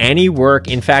do any work.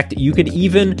 In fact, you could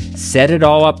even set it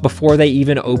all up before they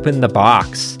even open the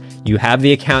box. You have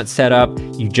the account set up,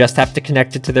 you just have to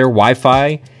connect it to their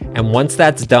Wi-Fi, and once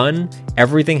that's done,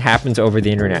 everything happens over the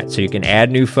internet. So you can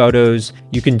add new photos,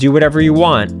 you can do whatever you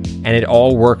want, and it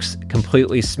all works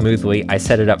completely smoothly. I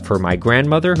set it up for my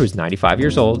grandmother, who's 95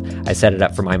 years old. I set it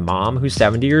up for my mom, who's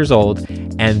 70 years old,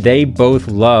 and they both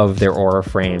love their Aura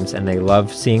frames, and they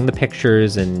love seeing the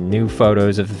pictures and new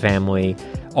photos of the family,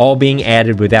 all being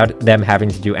added without them having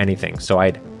to do anything. So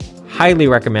I'd highly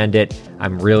recommend it.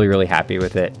 I'm really, really happy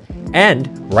with it. And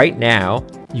right now,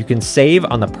 you can save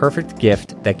on the perfect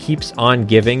gift that keeps on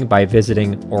giving by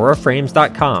visiting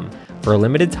auraframes.com. For a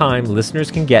limited time,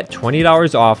 listeners can get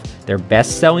 $20 off their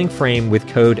best-selling frame with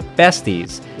code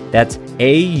BESTIES. That's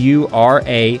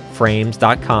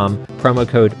AURAFrames.com, promo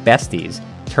code BESTIES.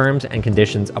 Terms and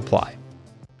conditions apply.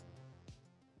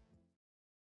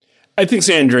 I think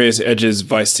San Andreas edges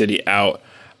Vice City out.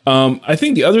 I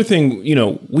think the other thing,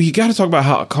 we got to talk about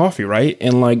hot coffee, right?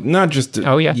 And like, not just to,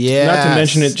 not to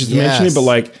mention it, just to mention it, but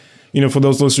like, for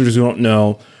those listeners who don't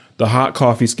know, the hot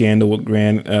coffee scandal with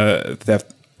Grand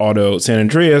Theft Auto San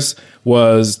Andreas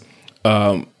was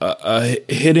a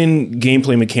hidden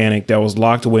gameplay mechanic that was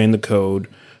locked away in the code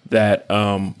that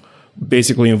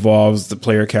basically involves the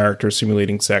player character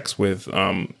simulating sex with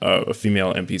a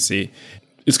female NPC.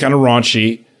 It's kind of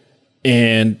raunchy,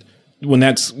 and when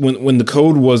the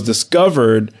code was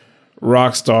discovered,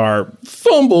 Rockstar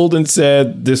fumbled and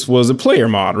said this was a player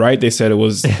mod, right? They said it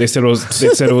was something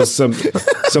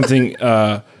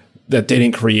that they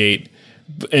didn't create.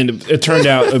 And it turned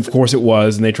out, of course, it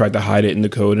was, and they tried to hide it in the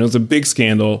code. And it was a big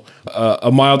scandal, a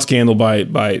mild scandal by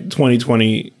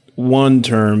 2021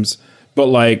 terms. But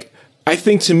like, I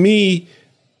think to me,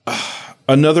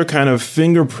 another kind of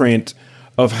fingerprint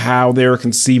of how they were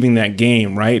conceiving that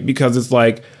game, right? Because it's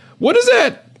like, what is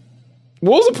that?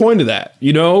 What was the point of that?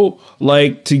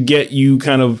 Like to get you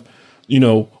kind of,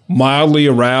 mildly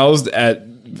aroused at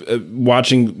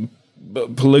watching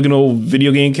polygonal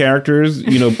video game characters,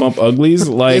 bump uglies.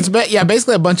 Like it's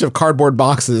basically a bunch of cardboard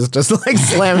boxes just like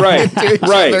slamming into each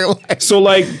other. Like. So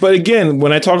like, but again,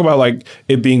 when I talk about like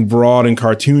it being broad and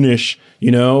cartoonish,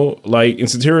 like and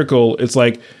satirical, it's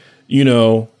like,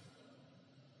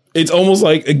 it's almost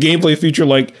like a gameplay feature.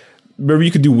 Like, remember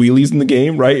you could do wheelies in the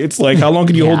game, right? It's like, how long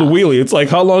can you hold a wheelie? It's like,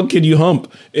 how long can you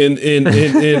hump in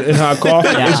hot coffee?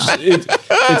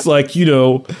 It's like,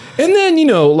 and then,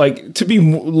 like to be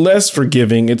less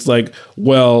forgiving, it's like,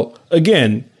 well,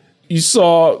 again, you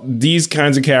saw these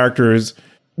kinds of characters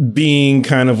being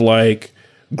kind of like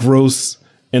gross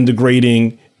and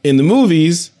degrading in the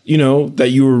movies, that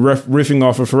you were riffing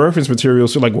off of for reference material.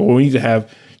 So like, well, we need to have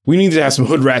some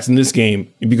hood rats in this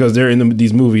game because they're in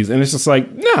these movies. And it's just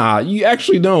like, nah, you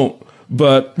actually don't.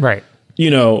 But, right.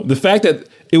 The fact that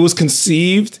it was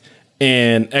conceived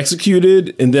and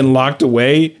executed and then locked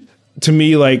away, to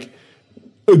me, like,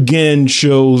 again,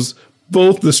 shows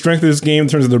both the strength of this game in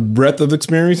terms of the breadth of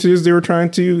experiences they were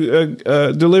trying to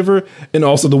deliver, and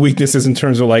also the weaknesses in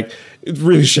terms of like it's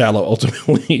really shallow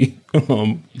ultimately.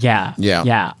 Yeah.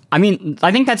 I mean,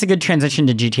 I think that's a good transition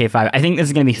to GTA 5. I think this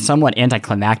is going to be somewhat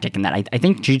anticlimactic in that I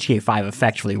think GTA 5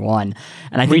 effectually won,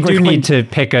 and I think we do need to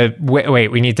pick a wait.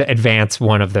 We need to advance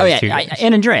one of those two.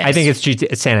 San Andreas. I think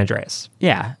it's San Andreas.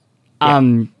 Yeah.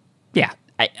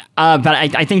 But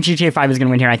I think GTA 5 is going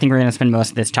to win here. I think we're going to spend most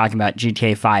of this talking about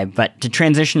GTA 5. But to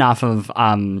transition off of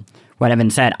what Evan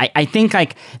said, I think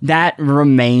like that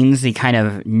remains the kind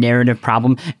of narrative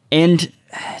problem. And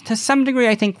to some degree,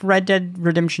 I think Red Dead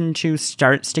Redemption 2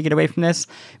 starts to get away from this.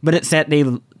 But it's that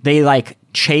they like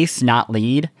chase, not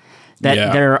lead.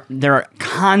 That they're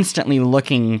constantly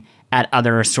looking at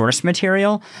other source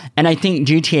material. And I think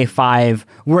GTA 5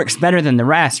 works better than the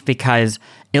rest because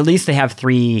at least they have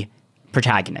 3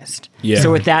 protagonist. Yeah.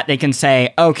 So with that, they can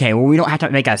say, okay, well, we don't have to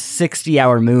make a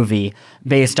 60-hour movie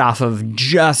based off of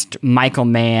just Michael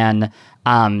Mann,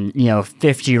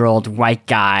 50-year-old white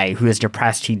guy who is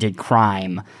depressed he did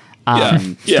crime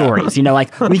stories.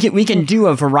 Like we can do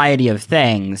a variety of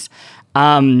things,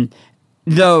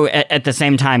 though at the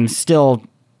same time, still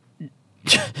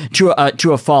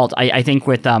to a fault. I think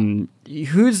with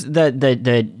who's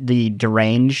the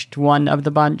deranged one of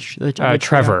the bunch?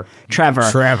 Trevor.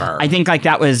 I think like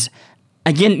that was,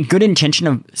 again, good intention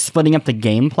of splitting up the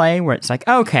gameplay where it's like,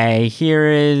 okay, here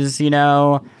is,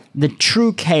 the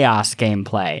true chaos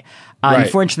gameplay. Right.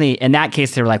 Unfortunately, in that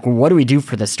case, they were like, well, what do we do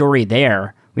for the story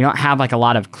there? We don't have like a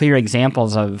lot of clear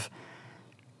examples of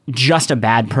just a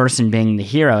bad person being the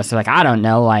hero. So like, I don't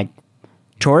know, like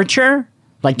torture?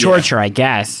 Like torture, I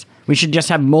guess. We should just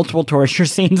have multiple torture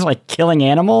scenes, like killing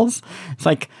animals. It's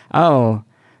like, oh,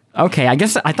 okay. I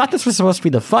guess I thought this was supposed to be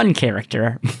the fun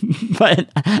character, but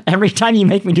every time you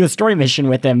make me do a story mission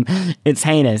with him, it's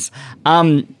heinous.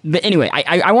 But anyway,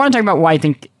 I want to talk about why I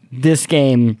think this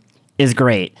game is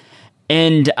great.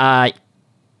 And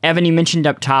Evan, you mentioned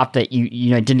up top that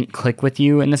you didn't click with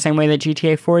you in the same way that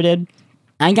GTA 4 did.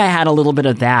 I think I had a little bit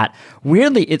of that.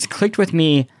 Weirdly, it's clicked with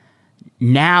me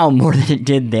now more than it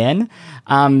did then,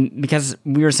 because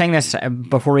we were saying this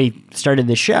before we started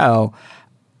the show.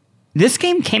 This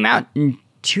game came out in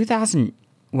 2000.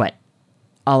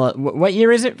 What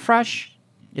year is it, Fresh?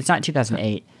 It's not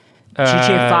 2008.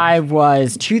 GTA 5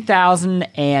 was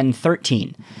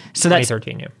 2013. So that's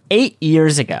 2013, 8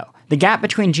 years ago. The gap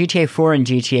between GTA 4 and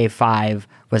GTA 5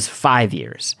 was 5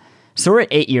 years. So we're at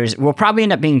 8 years. We'll probably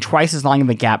end up being twice as long of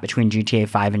a gap between GTA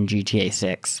 5 and GTA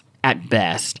 6 at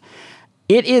best.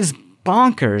 It is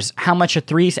bonkers how much a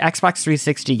Xbox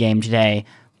 360 game today,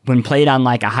 when played on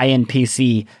like a high-end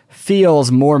PC,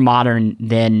 feels more modern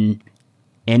than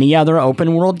any other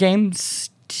open world game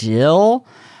still.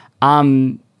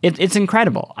 It's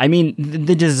incredible. I mean,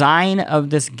 the design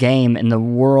of this game and the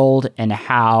world and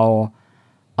how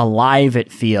alive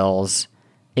it feels,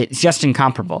 it's just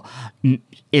incomparable.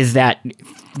 Is that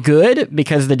good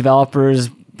because the developers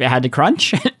had to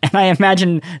crunch? And I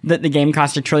imagine that the game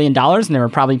cost $1 trillion and there were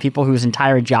probably people whose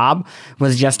entire job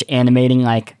was just animating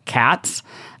like cats.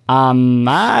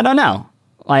 I don't know.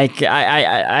 Like,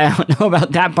 I don't know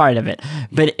about that part of it.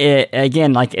 But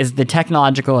again, like, is the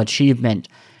technological achievement,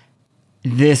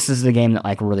 this is the game that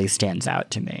like really stands out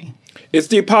to me. It's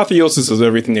the apotheosis of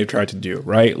everything they've tried to do,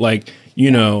 right? Like, you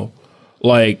know,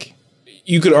 like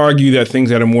you could argue that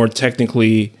things that are more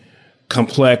technically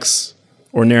complex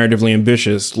or narratively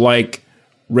ambitious, like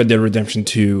Red Dead Redemption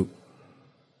 2,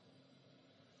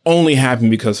 only happened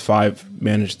because 5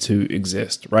 managed to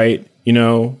exist, right? You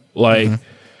know, like,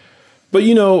 but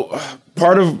you know,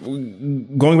 part of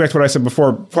going back to what I said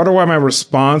before, part of why my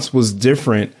response was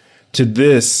different to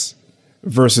this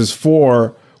versus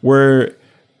 4, where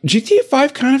GTA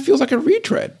 5 kind of feels like a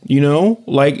retread, you know,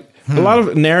 like a lot of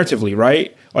narratively,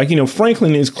 right? Like, you know,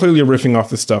 Franklin is clearly riffing off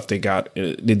the stuff they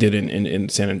did in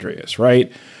San Andreas,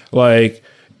 right? Like,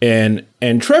 and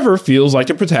Trevor feels like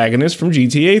the protagonist from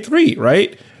GTA 3,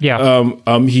 right? Yeah.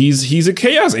 He's a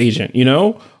chaos agent, you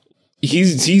know?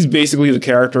 He's basically the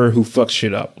character who fucks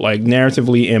shit up, like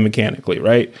narratively and mechanically,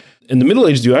 right? And the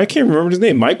middle-aged dude, I can't remember his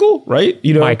name, Michael, right?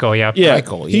 You know, Michael, yeah.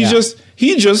 Michael, yeah.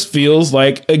 He just feels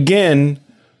like, again,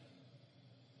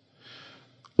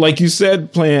 like you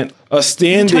said, Plant, a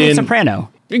stand-in. Tony Soprano.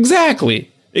 Exactly.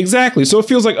 So it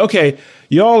feels like, okay,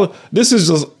 y'all, this is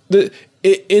just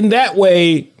in that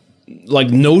way, like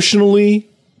notionally,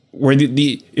 where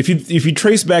if you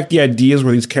trace back the ideas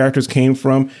where these characters came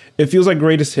from, it feels like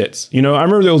greatest hits. You know, I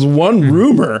remember there was one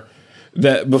rumor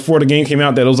that before the game came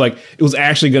out that it was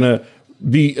actually gonna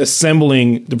be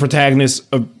assembling the protagonists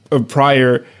of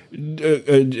prior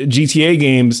GTA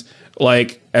games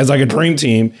like as like a dream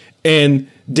team, and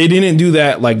they didn't do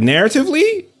that like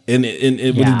narratively and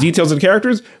with the details of the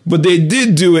characters, but they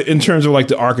did do it in terms of like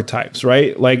the archetypes,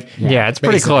 right? Like, yeah, it's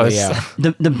pretty close. Yeah.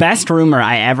 The best rumor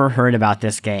I ever heard about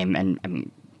this game,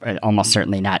 and almost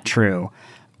certainly not true,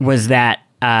 was that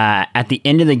at the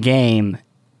end of the game,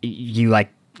 you like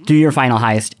do your final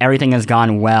heist, everything has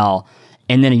gone well,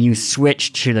 and then you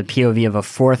switch to the POV of a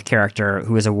fourth character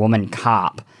who is a woman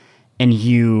cop, and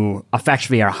you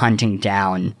effectively are hunting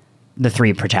down the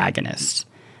 3 protagonists.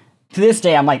 To this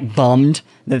day, I'm like bummed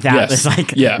that was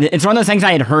like, it's one of those things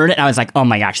I had heard it and I was like, oh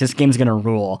my gosh, this game's gonna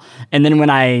rule. And then when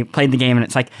I played the game and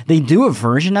it's like, they do a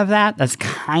version of that. That's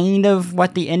kind of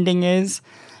what the ending is.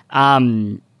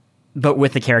 But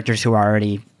with the characters who you've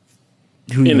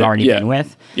already been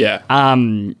with. Yeah.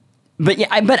 But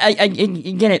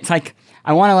again, it's like,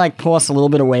 I want to like pull us a little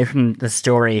bit away from the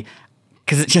story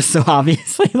because it's just so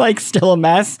obviously like still a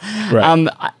mess. Right.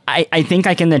 I think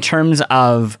like in the terms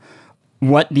of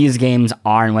what these games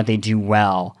are and what they do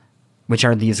well, which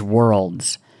are these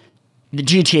worlds, the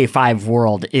GTA 5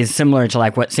 world is similar to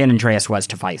like what San Andreas was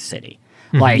to Vice City.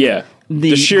 Like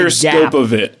the sheer scope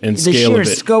of it and scale of it. The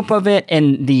sheer scope of it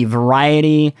and the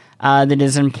variety that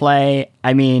is in play.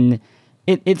 I mean,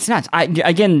 it's nuts. I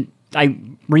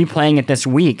replaying it this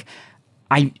week,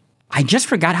 I just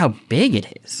forgot how big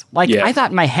it is. Like, I thought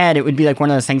in my head it would be like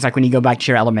one of those things like when you go back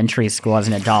to your elementary school as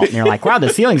an adult and you're like, wow, the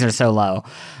ceilings are so low.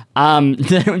 Then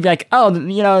it would be like, oh,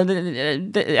 you know,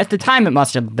 at the time it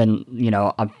must have been, you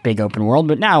know, a big open world,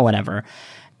 but now whatever.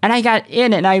 And I got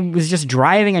in and I was just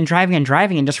driving and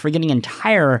just forgetting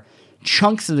entire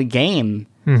chunks of the game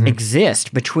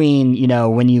exist between, you know,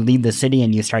 when you leave the city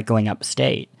and you start going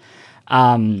upstate.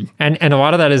 And a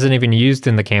lot of that isn't even used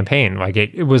in the campaign. Like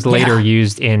it was later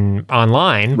used in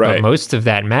online, but most of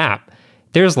that map,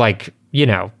 there's like, you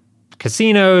know,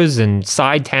 casinos and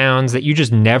side towns that you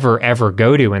just never ever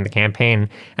go to in the campaign.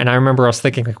 And I remember us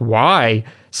thinking like, why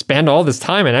spend all this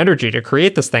time and energy to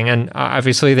create this thing? And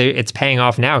obviously it's paying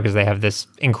off now because they have this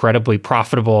incredibly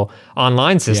profitable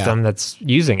online system that's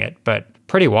using it, but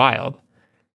pretty wild.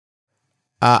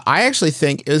 I actually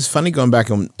think it was funny going back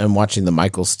and watching the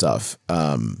Michael stuff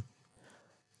and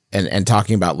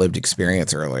talking about lived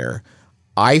experience earlier.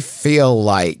 I feel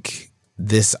like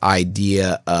this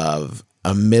idea of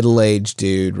a middle-aged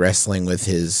dude wrestling with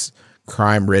his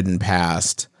crime-ridden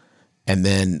past and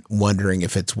then wondering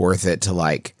if it's worth it to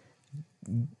like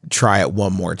try it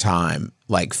one more time,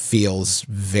 like feels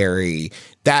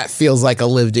like a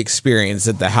lived experience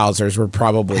that the Housers were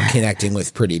probably connecting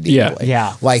with pretty deeply.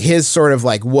 Yeah. Like his sort of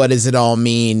like, what does it all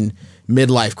mean?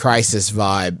 Midlife crisis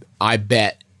vibe, I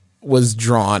bet was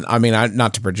drawn. I mean,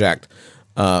 not to project,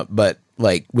 but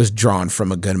like was drawn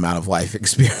from a good amount of life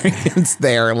experience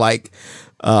there. Like,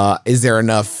 is there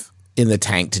enough in the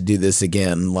tank to do this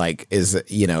again? Like, is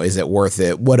it worth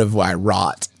it? What have I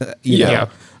wrought? You know?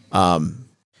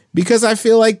 Because I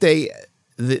feel like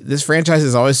this franchise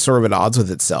is always sort of at odds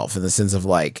with itself in the sense of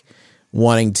like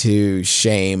wanting to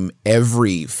shame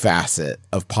every facet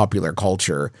of popular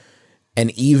culture,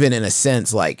 and even in a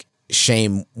sense like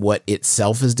shame what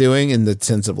itself is doing in the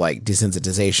sense of like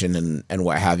desensitization and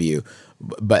what have you,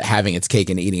 but having its cake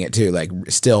and eating it too. Like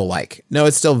still like, no,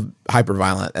 it's still hyper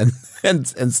violent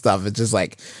and stuff. It's just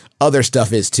like other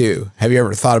stuff is too. Have you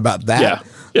ever thought about that?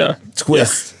 Yeah.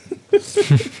 Twist.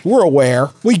 Yeah. We're aware.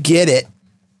 We get it.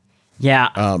 Yeah.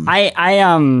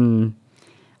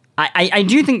 I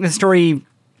do think the story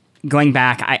going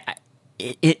back,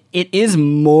 it is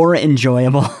more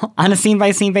enjoyable on a scene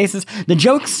by scene basis. The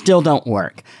jokes still don't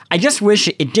work. I just wish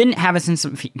it didn't have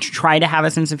try to have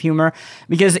a sense of humor,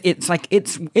 because it's like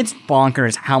it's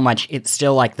bonkers how much it's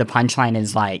still like the punchline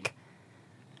is like,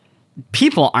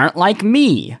 people aren't like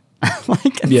me.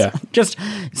 Like it's just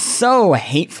so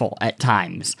hateful at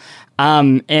times.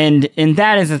 And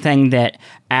that is the thing that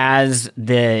as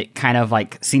the kind of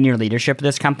like senior leadership of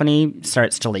this company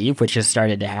starts to leave, which has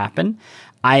started to happen,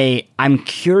 I'm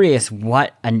curious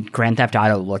what a Grand Theft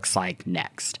Auto looks like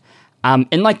next.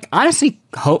 And like honestly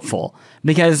hopeful,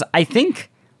 because I think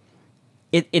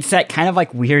it's that kind of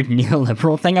like weird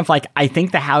neoliberal thing of like, I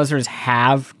think the Housers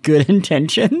have good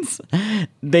intentions.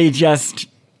 They just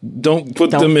don't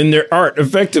put them in their art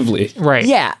effectively. Right.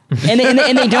 Yeah. And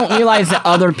they don't realize that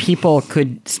other people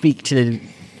could speak to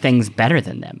things better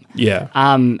than them. Yeah.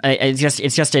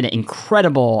 It's just an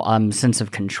incredible sense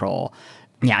of control.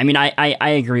 Yeah, I mean, I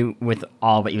agree with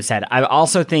all what you said. I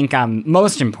also think,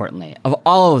 most importantly, of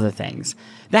all of the things,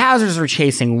 the Housers were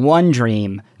chasing one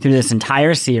dream through this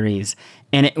entire series,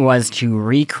 and it was to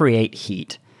recreate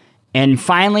Heat. And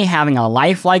finally having a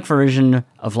lifelike version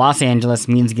of Los Angeles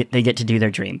means they get to do their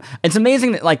dream. It's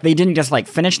amazing that like they didn't just like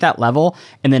finish that level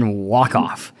and then walk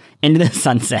off into the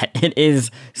sunset. It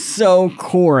is so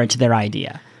core to their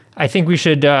idea. I think we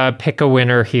should pick a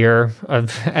winner here,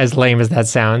 as lame as that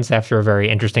sounds, after a very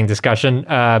interesting discussion.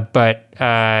 But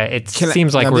it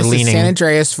seems like we're leaning. San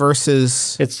Andreas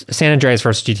versus. It's San Andreas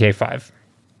versus GTA 5.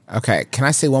 Okay, can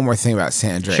I say one more thing about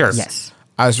San Andreas? Sure. Yes.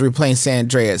 I was replaying San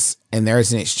Andreas, and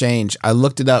there's an exchange. I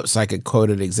looked it up so I could quote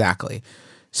it exactly.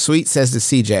 Sweet says to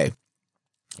CJ,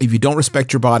 "If you don't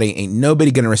respect your body, ain't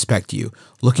nobody gonna respect you.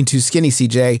 Looking too skinny,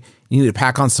 CJ. You need to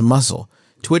pack on some muscle."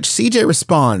 To which CJ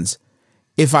responds,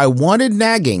 "If I wanted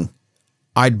nagging,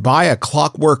 I'd buy a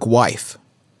clockwork wife."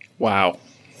 Wow.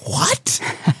 What?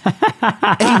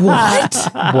 A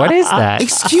what? What is that?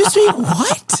 Excuse me,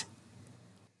 what?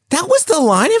 That was the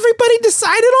line everybody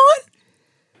decided on?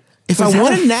 If I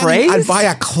wanted nagging, I'd buy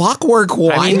a clockwork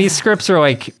wife. I mean, these scripts are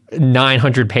like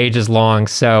 900 pages long,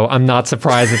 so I'm not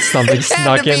surprised it's something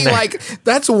snuck in there. Like,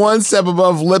 that's one step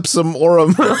above lipsum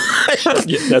aurum.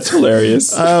 Yeah, that's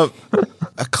hilarious. A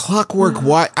clockwork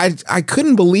wife. I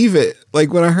couldn't believe it.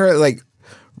 Like when I heard, like,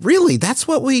 really? That's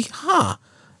what we?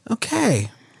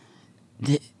 Okay.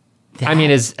 I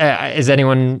mean, is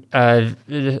anyone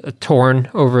torn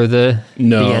over the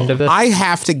end of this? I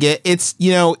have to get. It's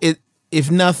if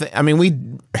nothing, I mean, we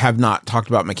have not talked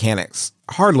about mechanics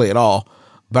hardly at all,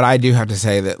 but I do have to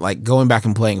say that, like, going back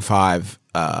and playing 5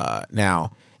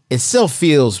 now, it still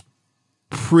feels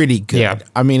pretty good. Yeah.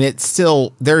 I mean, it's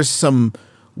still, there's some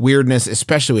weirdness,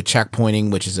 especially with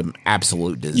checkpointing, which is an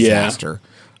absolute disaster.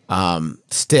 Yeah.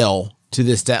 Still to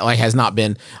this day, like, has not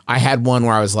been. I had one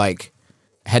where I was like,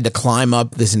 had to climb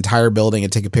up this entire building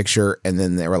and take a picture, and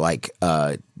then they were like,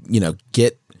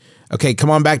 okay, come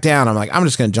on back down. I'm like, I'm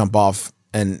just going to jump off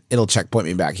and it'll checkpoint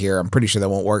me back here. I'm pretty sure that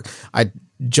won't work. I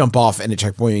jump off and it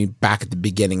checkpoint me back at the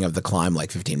beginning of the climb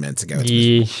like 15 minutes ago.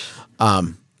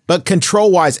 But control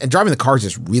wise and driving the cars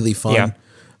is really fun.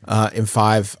 Yeah. In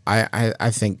 5, I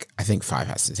think 5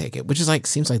 has to take it, which is like,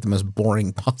 seems like the most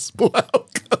boring possible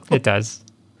outcome. It does.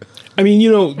 I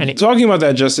mean, talking about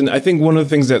that, Justin, I think one of the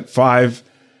things that 5,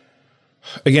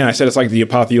 again, I said it's like the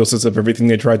apotheosis of everything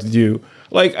they tried to do.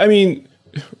 Like, I mean,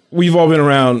 we've all been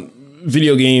around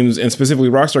video games and specifically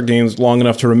Rockstar games long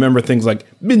enough to remember things like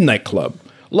Midnight Club,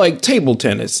 like table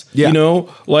tennis,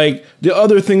 like the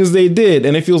other things they did.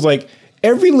 And it feels like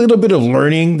every little bit of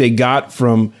learning they got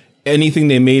from anything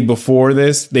they made before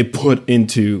this, they put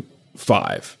into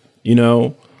 5. you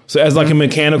know? So as like a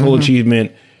mechanical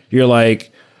achievement, you're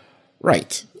like,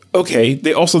 right, okay,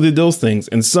 they also did those things.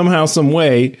 And somehow, some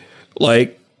way,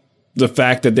 like the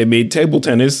fact that they made table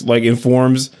tennis like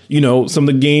informs, you know, some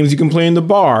of the games you can play in the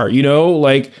bar, you know,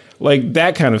 like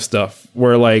that kind of stuff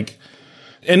where like,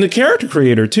 and the character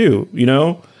creator too, you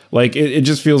know, like it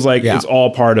just feels like it's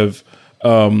all part of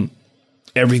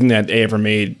everything that they ever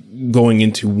made going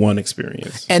into one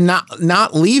experience, and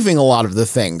not leaving a lot of the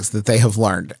things that they have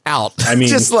learned out. I mean,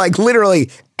 just like literally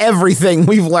everything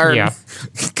we've learned,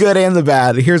 good and the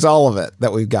bad. Here's all of it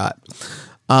that we've got.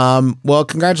 Well,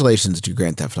 congratulations to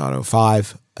Grand Theft Auto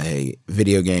 5, a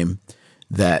video game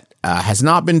that has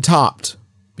not been topped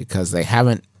because they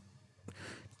haven't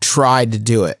tried to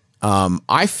do it.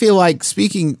 I feel like,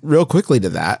 speaking real quickly to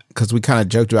that, because we kind of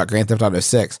joked about Grand Theft Auto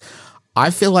 6,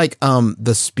 I feel like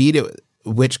the speed at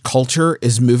which culture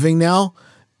is moving now,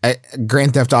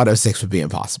 Grand Theft Auto 6 would be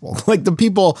impossible. Like the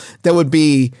people that would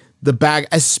be the bag,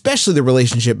 especially the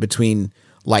relationship between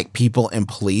like people and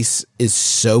police is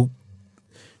so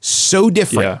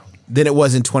different than it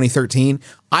was in 2013.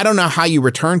 I don't know how you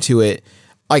return to it,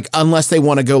 like unless they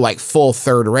want to go like full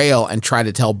third rail and try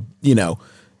to tell, you know,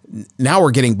 now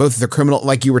we're getting both the criminal,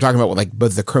 like you were talking about, with like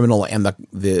both the criminal and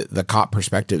the cop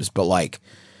perspectives, but like,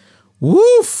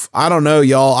 woof, I don't know,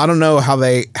 y'all. I don't know how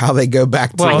they go back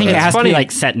to. Well, I think it has to be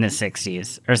like set in the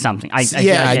 60s or something. I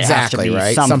feel like exactly, it has to be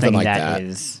right? Something like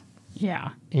that.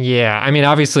 Yeah. I mean,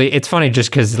 obviously, it's funny just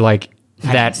because like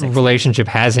that relationship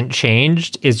hasn't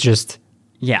changed. It's just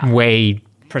way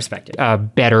perspective,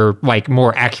 better, like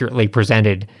more accurately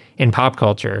presented in pop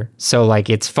culture. So like,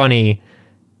 it's funny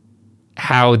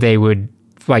how they would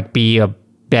like be a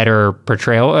better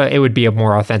portrayal. It would be a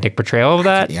more authentic portrayal of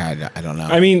that. Yeah, I don't know.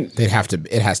 I mean, it has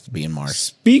to be in Mars.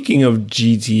 Speaking of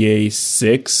GTA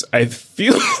 6, I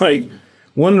feel like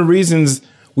one of the reasons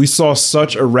we saw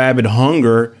such a rabid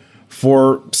hunger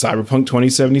for Cyberpunk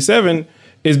 2077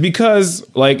 is because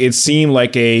like it seemed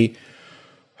like a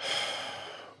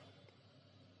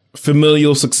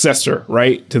familial successor,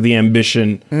 right, to the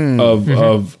ambition of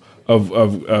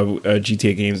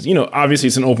GTA games. You know, obviously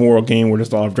it's an open world game where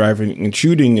there's a lot of driving and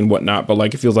shooting and whatnot, but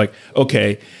like it feels like,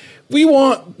 okay, we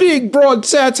want big, broad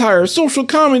satire, social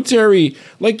commentary,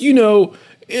 like, you know,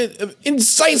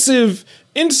 incisive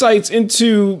insights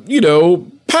into, you know,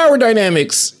 power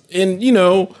dynamics, and, you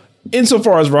know,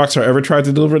 insofar as Rockstar ever tried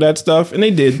to deliver that stuff, and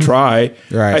they did try.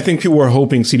 Right. I think people were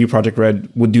hoping CD Projekt Red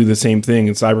would do the same thing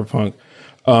in Cyberpunk.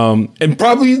 And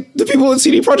probably the people at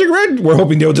CD Projekt Red were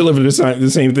hoping they'll deliver the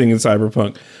same thing in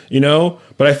Cyberpunk, you know?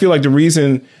 But I feel like the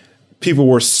reason people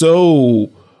were so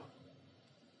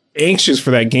anxious for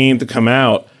that game to come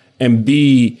out and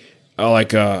be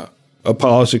like a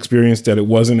polished experience that it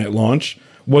wasn't at launch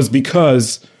was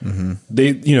because they,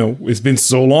 you know, it's been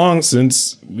so long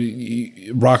since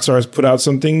Rockstar has put out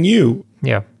something new.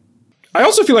 Yeah. I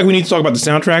also feel like we need to talk about the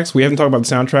soundtracks. We haven't talked about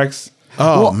the soundtracks.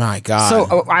 Oh, my God.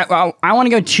 So I want to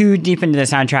go too deep into the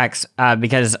soundtracks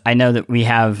because I know that we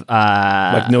have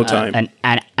like no time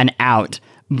an out.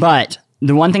 But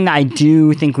the one thing that I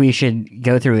do think we should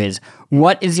go through is,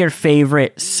 what is your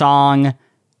favorite song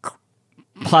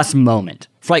plus moment?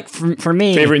 For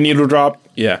me, favorite needle drop?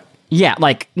 Yeah,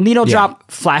 like needle drop,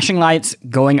 flashing lights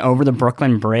going over the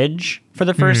Brooklyn Bridge for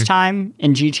the first time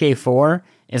in GTA 4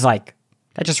 is like,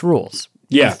 that just rules.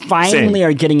 Yeah, we finally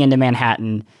are getting into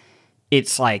Manhattan.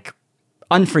 It's like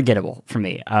unforgettable for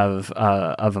me of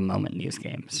a moment in these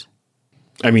games.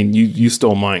 I mean, you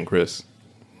stole mine, Chris.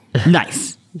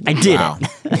 Nice. I did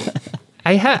it.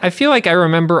 I feel like I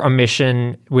remember a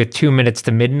mission with 2 Minutes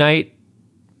to Midnight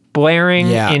blaring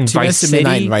in Vice City. 2 Minutes to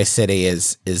Midnight in Vice City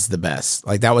is the best.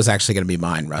 Like that was actually going to be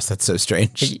mine, Russ. That's so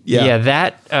strange. Yeah,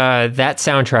 that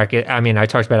soundtrack, I mean, I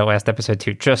talked about it last episode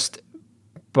too. Just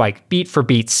like beat for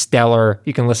beat, stellar.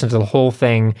 You can listen to the whole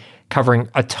thing, covering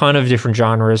a ton of different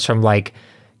genres, from like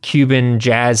Cuban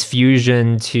jazz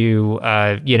fusion to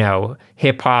you know,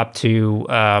 hip hop to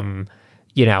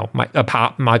you know,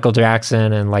 pop Michael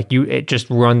Jackson, and like it just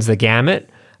runs the gamut.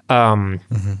 I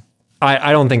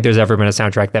don't think there's ever been a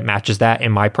soundtrack that matches that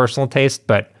in my personal taste,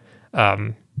 but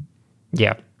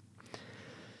yeah.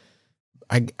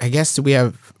 I guess, do we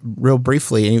have real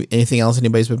briefly anything else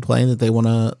anybody's been playing that they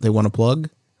wanna plug?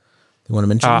 They want to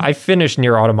mention? I finished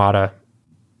Nier Automata.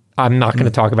 I'm not going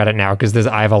to talk about it now because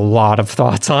I have a lot of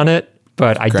thoughts on it,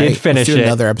 but I did finish it. Let's do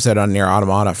another episode on Nier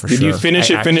Automata for sure. Did you finish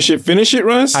it,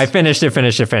 Russ? I finished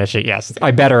it. Yes,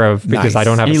 I better have, because I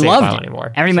don't have a save file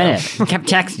anymore. Every minute, he kept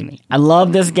texting me. I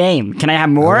love this game. Can I have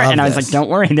more? And I was like, don't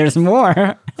worry, there's more.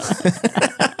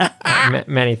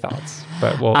 Many thoughts,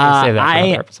 but we'll save that for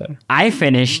another episode. I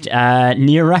finished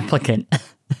Nier Replicant,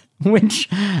 which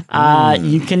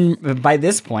you can, by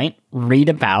this point, read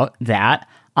about that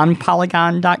on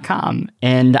Polygon.com.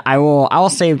 And I'll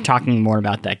save talking more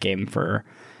about that game for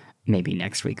maybe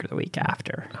next week or the week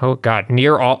after. Oh God,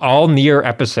 Nier, all Nier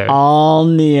episode. All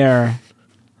Nier.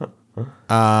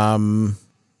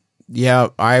 Yeah,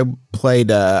 I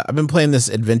played. I've been playing this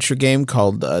adventure game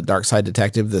called Dark Side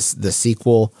Detective. The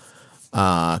sequel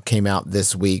came out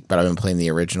this week, but I've been playing the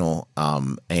original.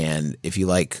 And if you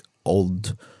like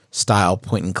old style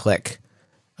point and click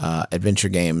adventure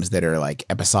games that are like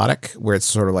episodic, where it's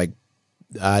sort of like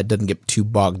it doesn't get too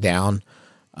bogged down,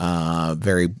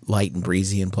 very light and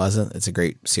breezy and pleasant. It's a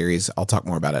great series. I'll talk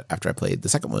more about it after I played the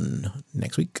second one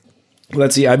next week.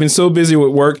 Let's see. I've been so busy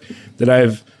with work that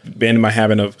I've abandoned my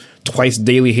habit of twice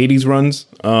daily Hades runs.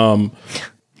 You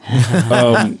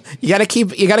gotta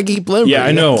keep limber. Yeah,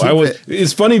 I know.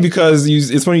 It's funny because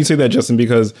it's funny you say that, Justin,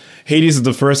 because Hades is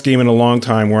the first game in a long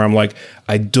time where I'm like,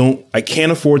 I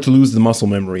can't afford to lose the muscle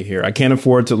memory here. I can't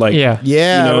afford to right.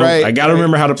 I got to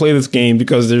remember how to play this game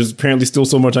because there's apparently still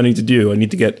so much I need to do.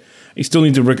 I still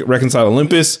need to reconcile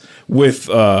Olympus with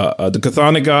the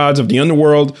chthonic gods of the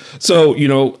underworld. So,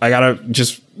 I got to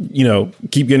just,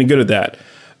 keep getting good at that.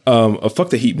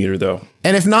 Fuck the heat meter, though.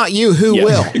 And if not you, who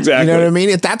will? Exactly. You know what I mean?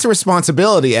 If that's a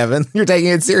responsibility, Evan, you're taking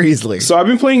it seriously. So I've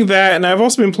been playing that, and I've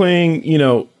also been playing,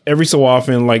 every so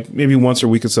often, like maybe once a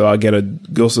week or so, I'll get a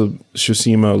Ghost of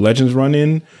Tsushima Legends run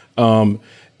in.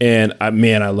 And I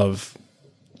love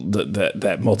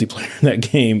that multiplayer in that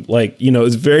game. Like,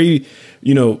 it's very,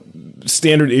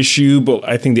 standard issue, but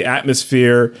I think the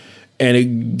atmosphere, and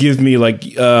it gives me like,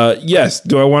 yes,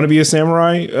 do I want to be a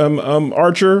samurai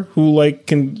archer who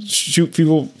can shoot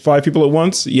 5 people at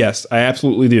once? Yes, I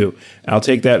absolutely do. I'll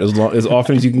take that as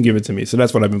often as you can give it to me. So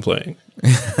that's what I've been playing.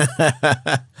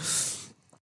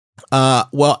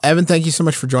 Well, Evan, thank you so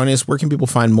much for joining us. Where can people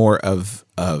find more of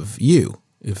you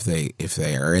if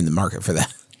they are in the market for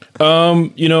that?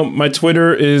 My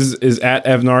Twitter is at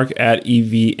Evnarc, at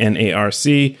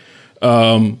EVNARC.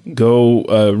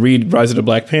 Go read Rise of the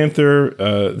Black Panther,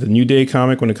 the New Day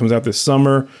comic when it comes out this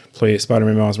summer. Play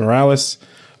Spider-Man Miles Morales.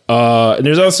 And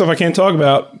there's other stuff I can't talk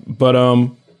about, but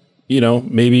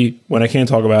maybe when I can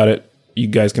talk about it, you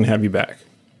guys can have you back.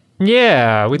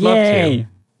 Yeah, we'd love to.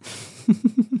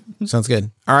 Sounds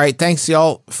good. All right, thanks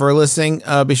y'all for listening.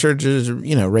 Be sure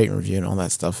to rate and review and all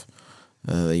that stuff.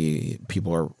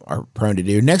 People are prone to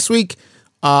do. Next week,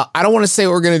 I don't want to say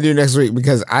what we're going to do next week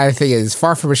because I think it is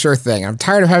far from a sure thing. I'm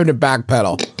tired of having to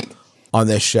backpedal on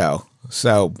this show.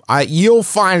 So you'll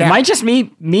find out. It might just be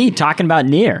me talking about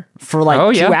Nier for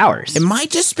 2 hours. It might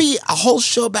just be a whole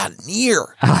show about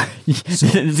Nier.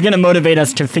 It's going to motivate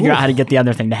us to figure out how to get the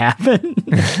other thing to happen.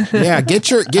 Yeah, get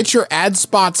your ad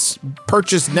spots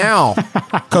purchased now,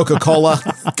 Coca-Cola,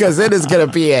 because it is going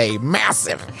to be a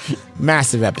massive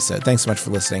episode. Thanks so much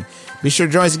for listening. Be sure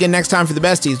to join us again next time for the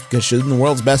besties, because shooting the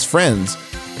world's best friends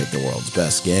pick the world's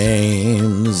best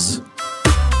games.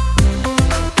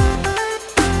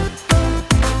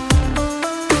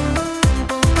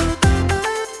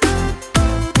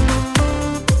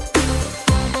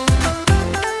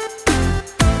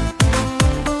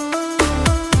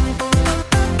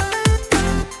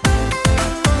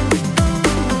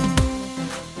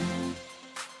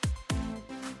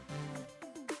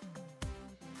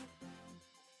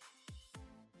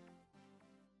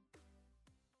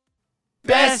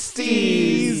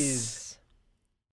 Besties!